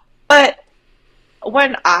 But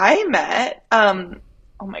when I met, oh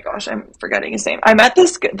my gosh, I'm forgetting his name. I met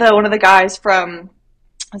one of the guys from,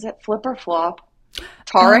 is it Flip or Flop?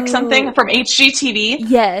 Tarek something from HGTV.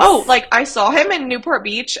 Yes. Oh, like I saw him in Newport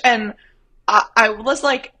Beach and I was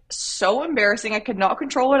like so embarrassing. I could not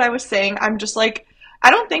control what I was saying. I'm just like, I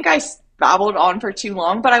don't think I babbled on for too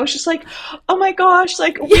long, but I was just like, oh my gosh,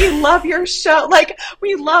 like we love your show. Like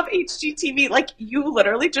we love HGTV. Like you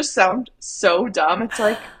literally just sound so dumb. It's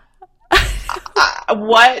like,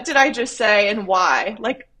 what did I just say and why?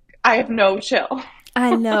 Like, I have no chill.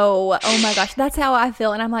 I know. Oh my gosh. That's how I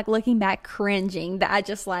feel. And I'm like looking back cringing that I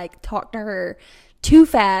just like talked to her too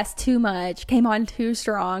fast, too much, came on too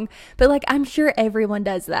strong. But like, I'm sure everyone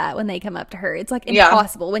does that when they come up to her. It's like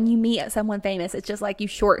impossible. When you meet someone famous, it's just like you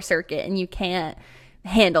short circuit and you can't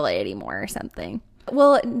handle it anymore or something.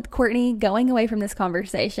 Well, Courtney, going away from this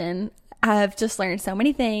conversation, I've just learned so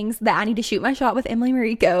many things that I need to shoot my shot with Emily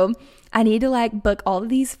Mariko. I need to like book all of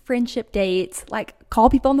these friendship dates, like call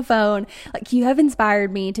people on the phone. Like you have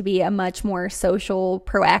inspired me to be a much more social,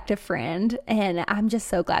 proactive friend. And I'm just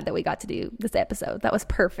so glad that we got to do this episode. That was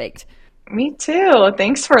perfect. Me too.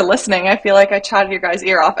 Thanks for listening. I feel like I chatted your guys'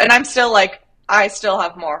 ear off and I'm still like, I still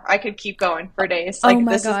have more. I could keep going for days. Like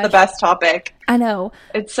this is the best topic. I know.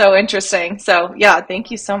 It's so interesting. So yeah, thank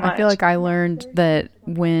you so much. I feel like I learned that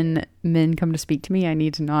when men come to speak to me, I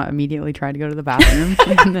need to not immediately try to go to the bathroom.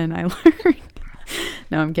 And then I learned.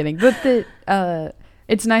 No, I'm kidding. But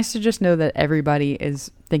it's nice to just know that everybody is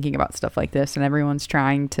thinking about stuff like this and everyone's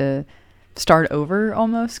trying to start over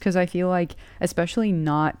almost, because I feel like, especially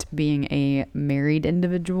not being a married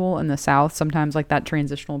individual in the South, sometimes like that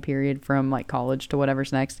transitional period from like college to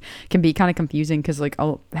whatever's next can be kind of confusing, because like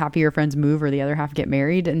half of your friends move or the other half get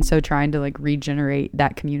married, and so trying to like regenerate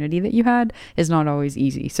that community that you had is not always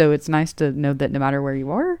easy. So it's nice to know that no matter where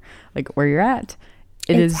you are, like where you're at,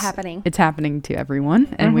 it's happening to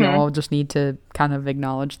everyone, and we all just need to kind of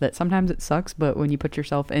acknowledge that sometimes it sucks, but when you put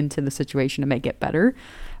yourself into the situation to make it better,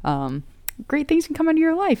 great things can come into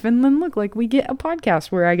your life. And then look, like we get a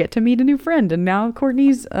podcast where I get to meet a new friend, and now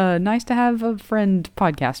Courtney's nice to have a friend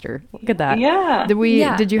podcaster. Look at that. Yeah.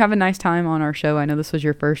 Did you have a nice time on our show? I know this was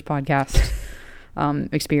your first podcast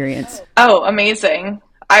experience. Oh, amazing.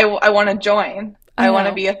 I want to join. I want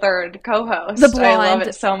to be a third co-host. The blonde. I love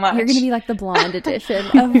it so much. You're going to be like the blonde edition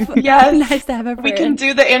of yes. Nice to Have a Friend. We can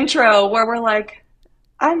do the intro where we're like,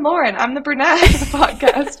 I'm Lauren, I'm the brunette of the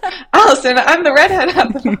podcast. Allison, I'm the redhead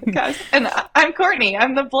of the podcast. And I'm Courtney,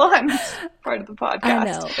 I'm the blonde part of the podcast. I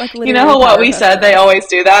know. Like, you know what we said? They always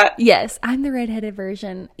do that. Yes, I'm the redheaded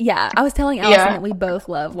version. Yeah, I was telling Allison that we both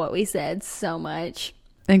love What We Said so much.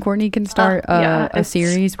 And Courtney can start a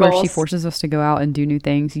series where she forces us to go out and do new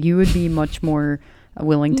things. You would be much more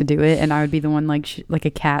willing to do it, and I would be the one like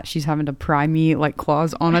a cat. She's having to pry me like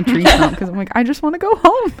claws on a tree stump because I'm like, I just want to go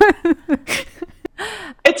home.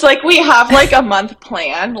 It's like we have like a month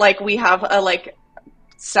plan. Like we have a like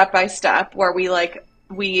step by step where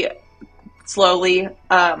we slowly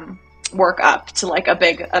work up to like a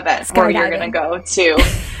big event where you're gonna go to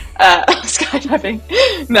skydiving.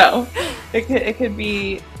 No, it could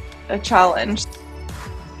be a challenge.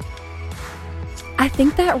 I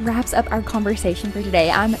think that wraps up our conversation for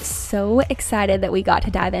today. I'm so excited that we got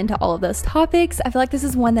to dive into all of those topics. I feel like this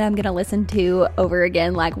is one that I'm going to listen to over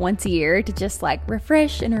again like once a year to just like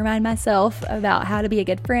refresh and remind myself about how to be a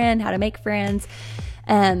good friend, how to make friends.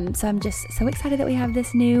 So I'm just so excited that we have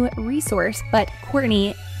this new resource. But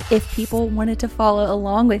Courtney, if people wanted to follow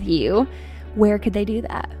along with you, where could they do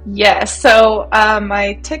that? Yes. So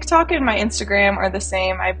my TikTok and my Instagram are the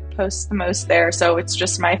same. I post the most there. So it's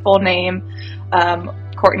just my full name,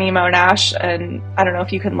 Courtney Monash. And I don't know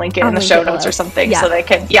if you can link it in the show notes or something so they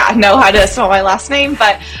can know how to spell my last name.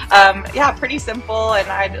 But pretty simple. And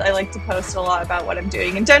I like to post a lot about what I'm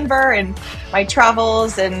doing in Denver and my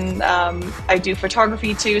travels. And I do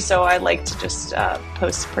photography too. So I like to just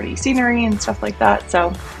post pretty scenery and stuff like that.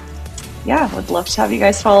 So yeah, would love to have you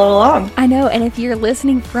guys follow along. I know, and if you're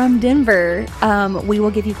listening from Denver, we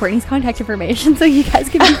will give you Courtney's contact information so you guys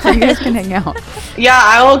can be friends. You guys can hang out. Yeah,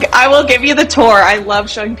 I will give you the tour. I love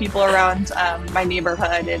showing people around my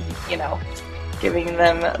neighborhood and giving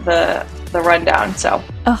them the rundown. So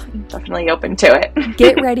definitely open to it.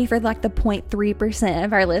 Get ready for like the 0.3%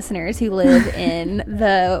 of our listeners who live in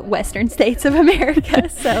the western states of America.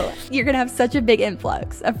 So you're gonna have such a big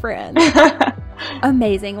influx of friends.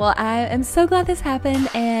 Amazing. Well, I am so glad this happened,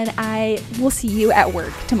 and I will see you at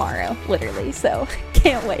work tomorrow, literally. So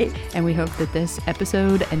can't wait. And we hope that this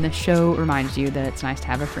episode and the show reminds you that it's nice to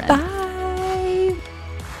have a friend. Bye.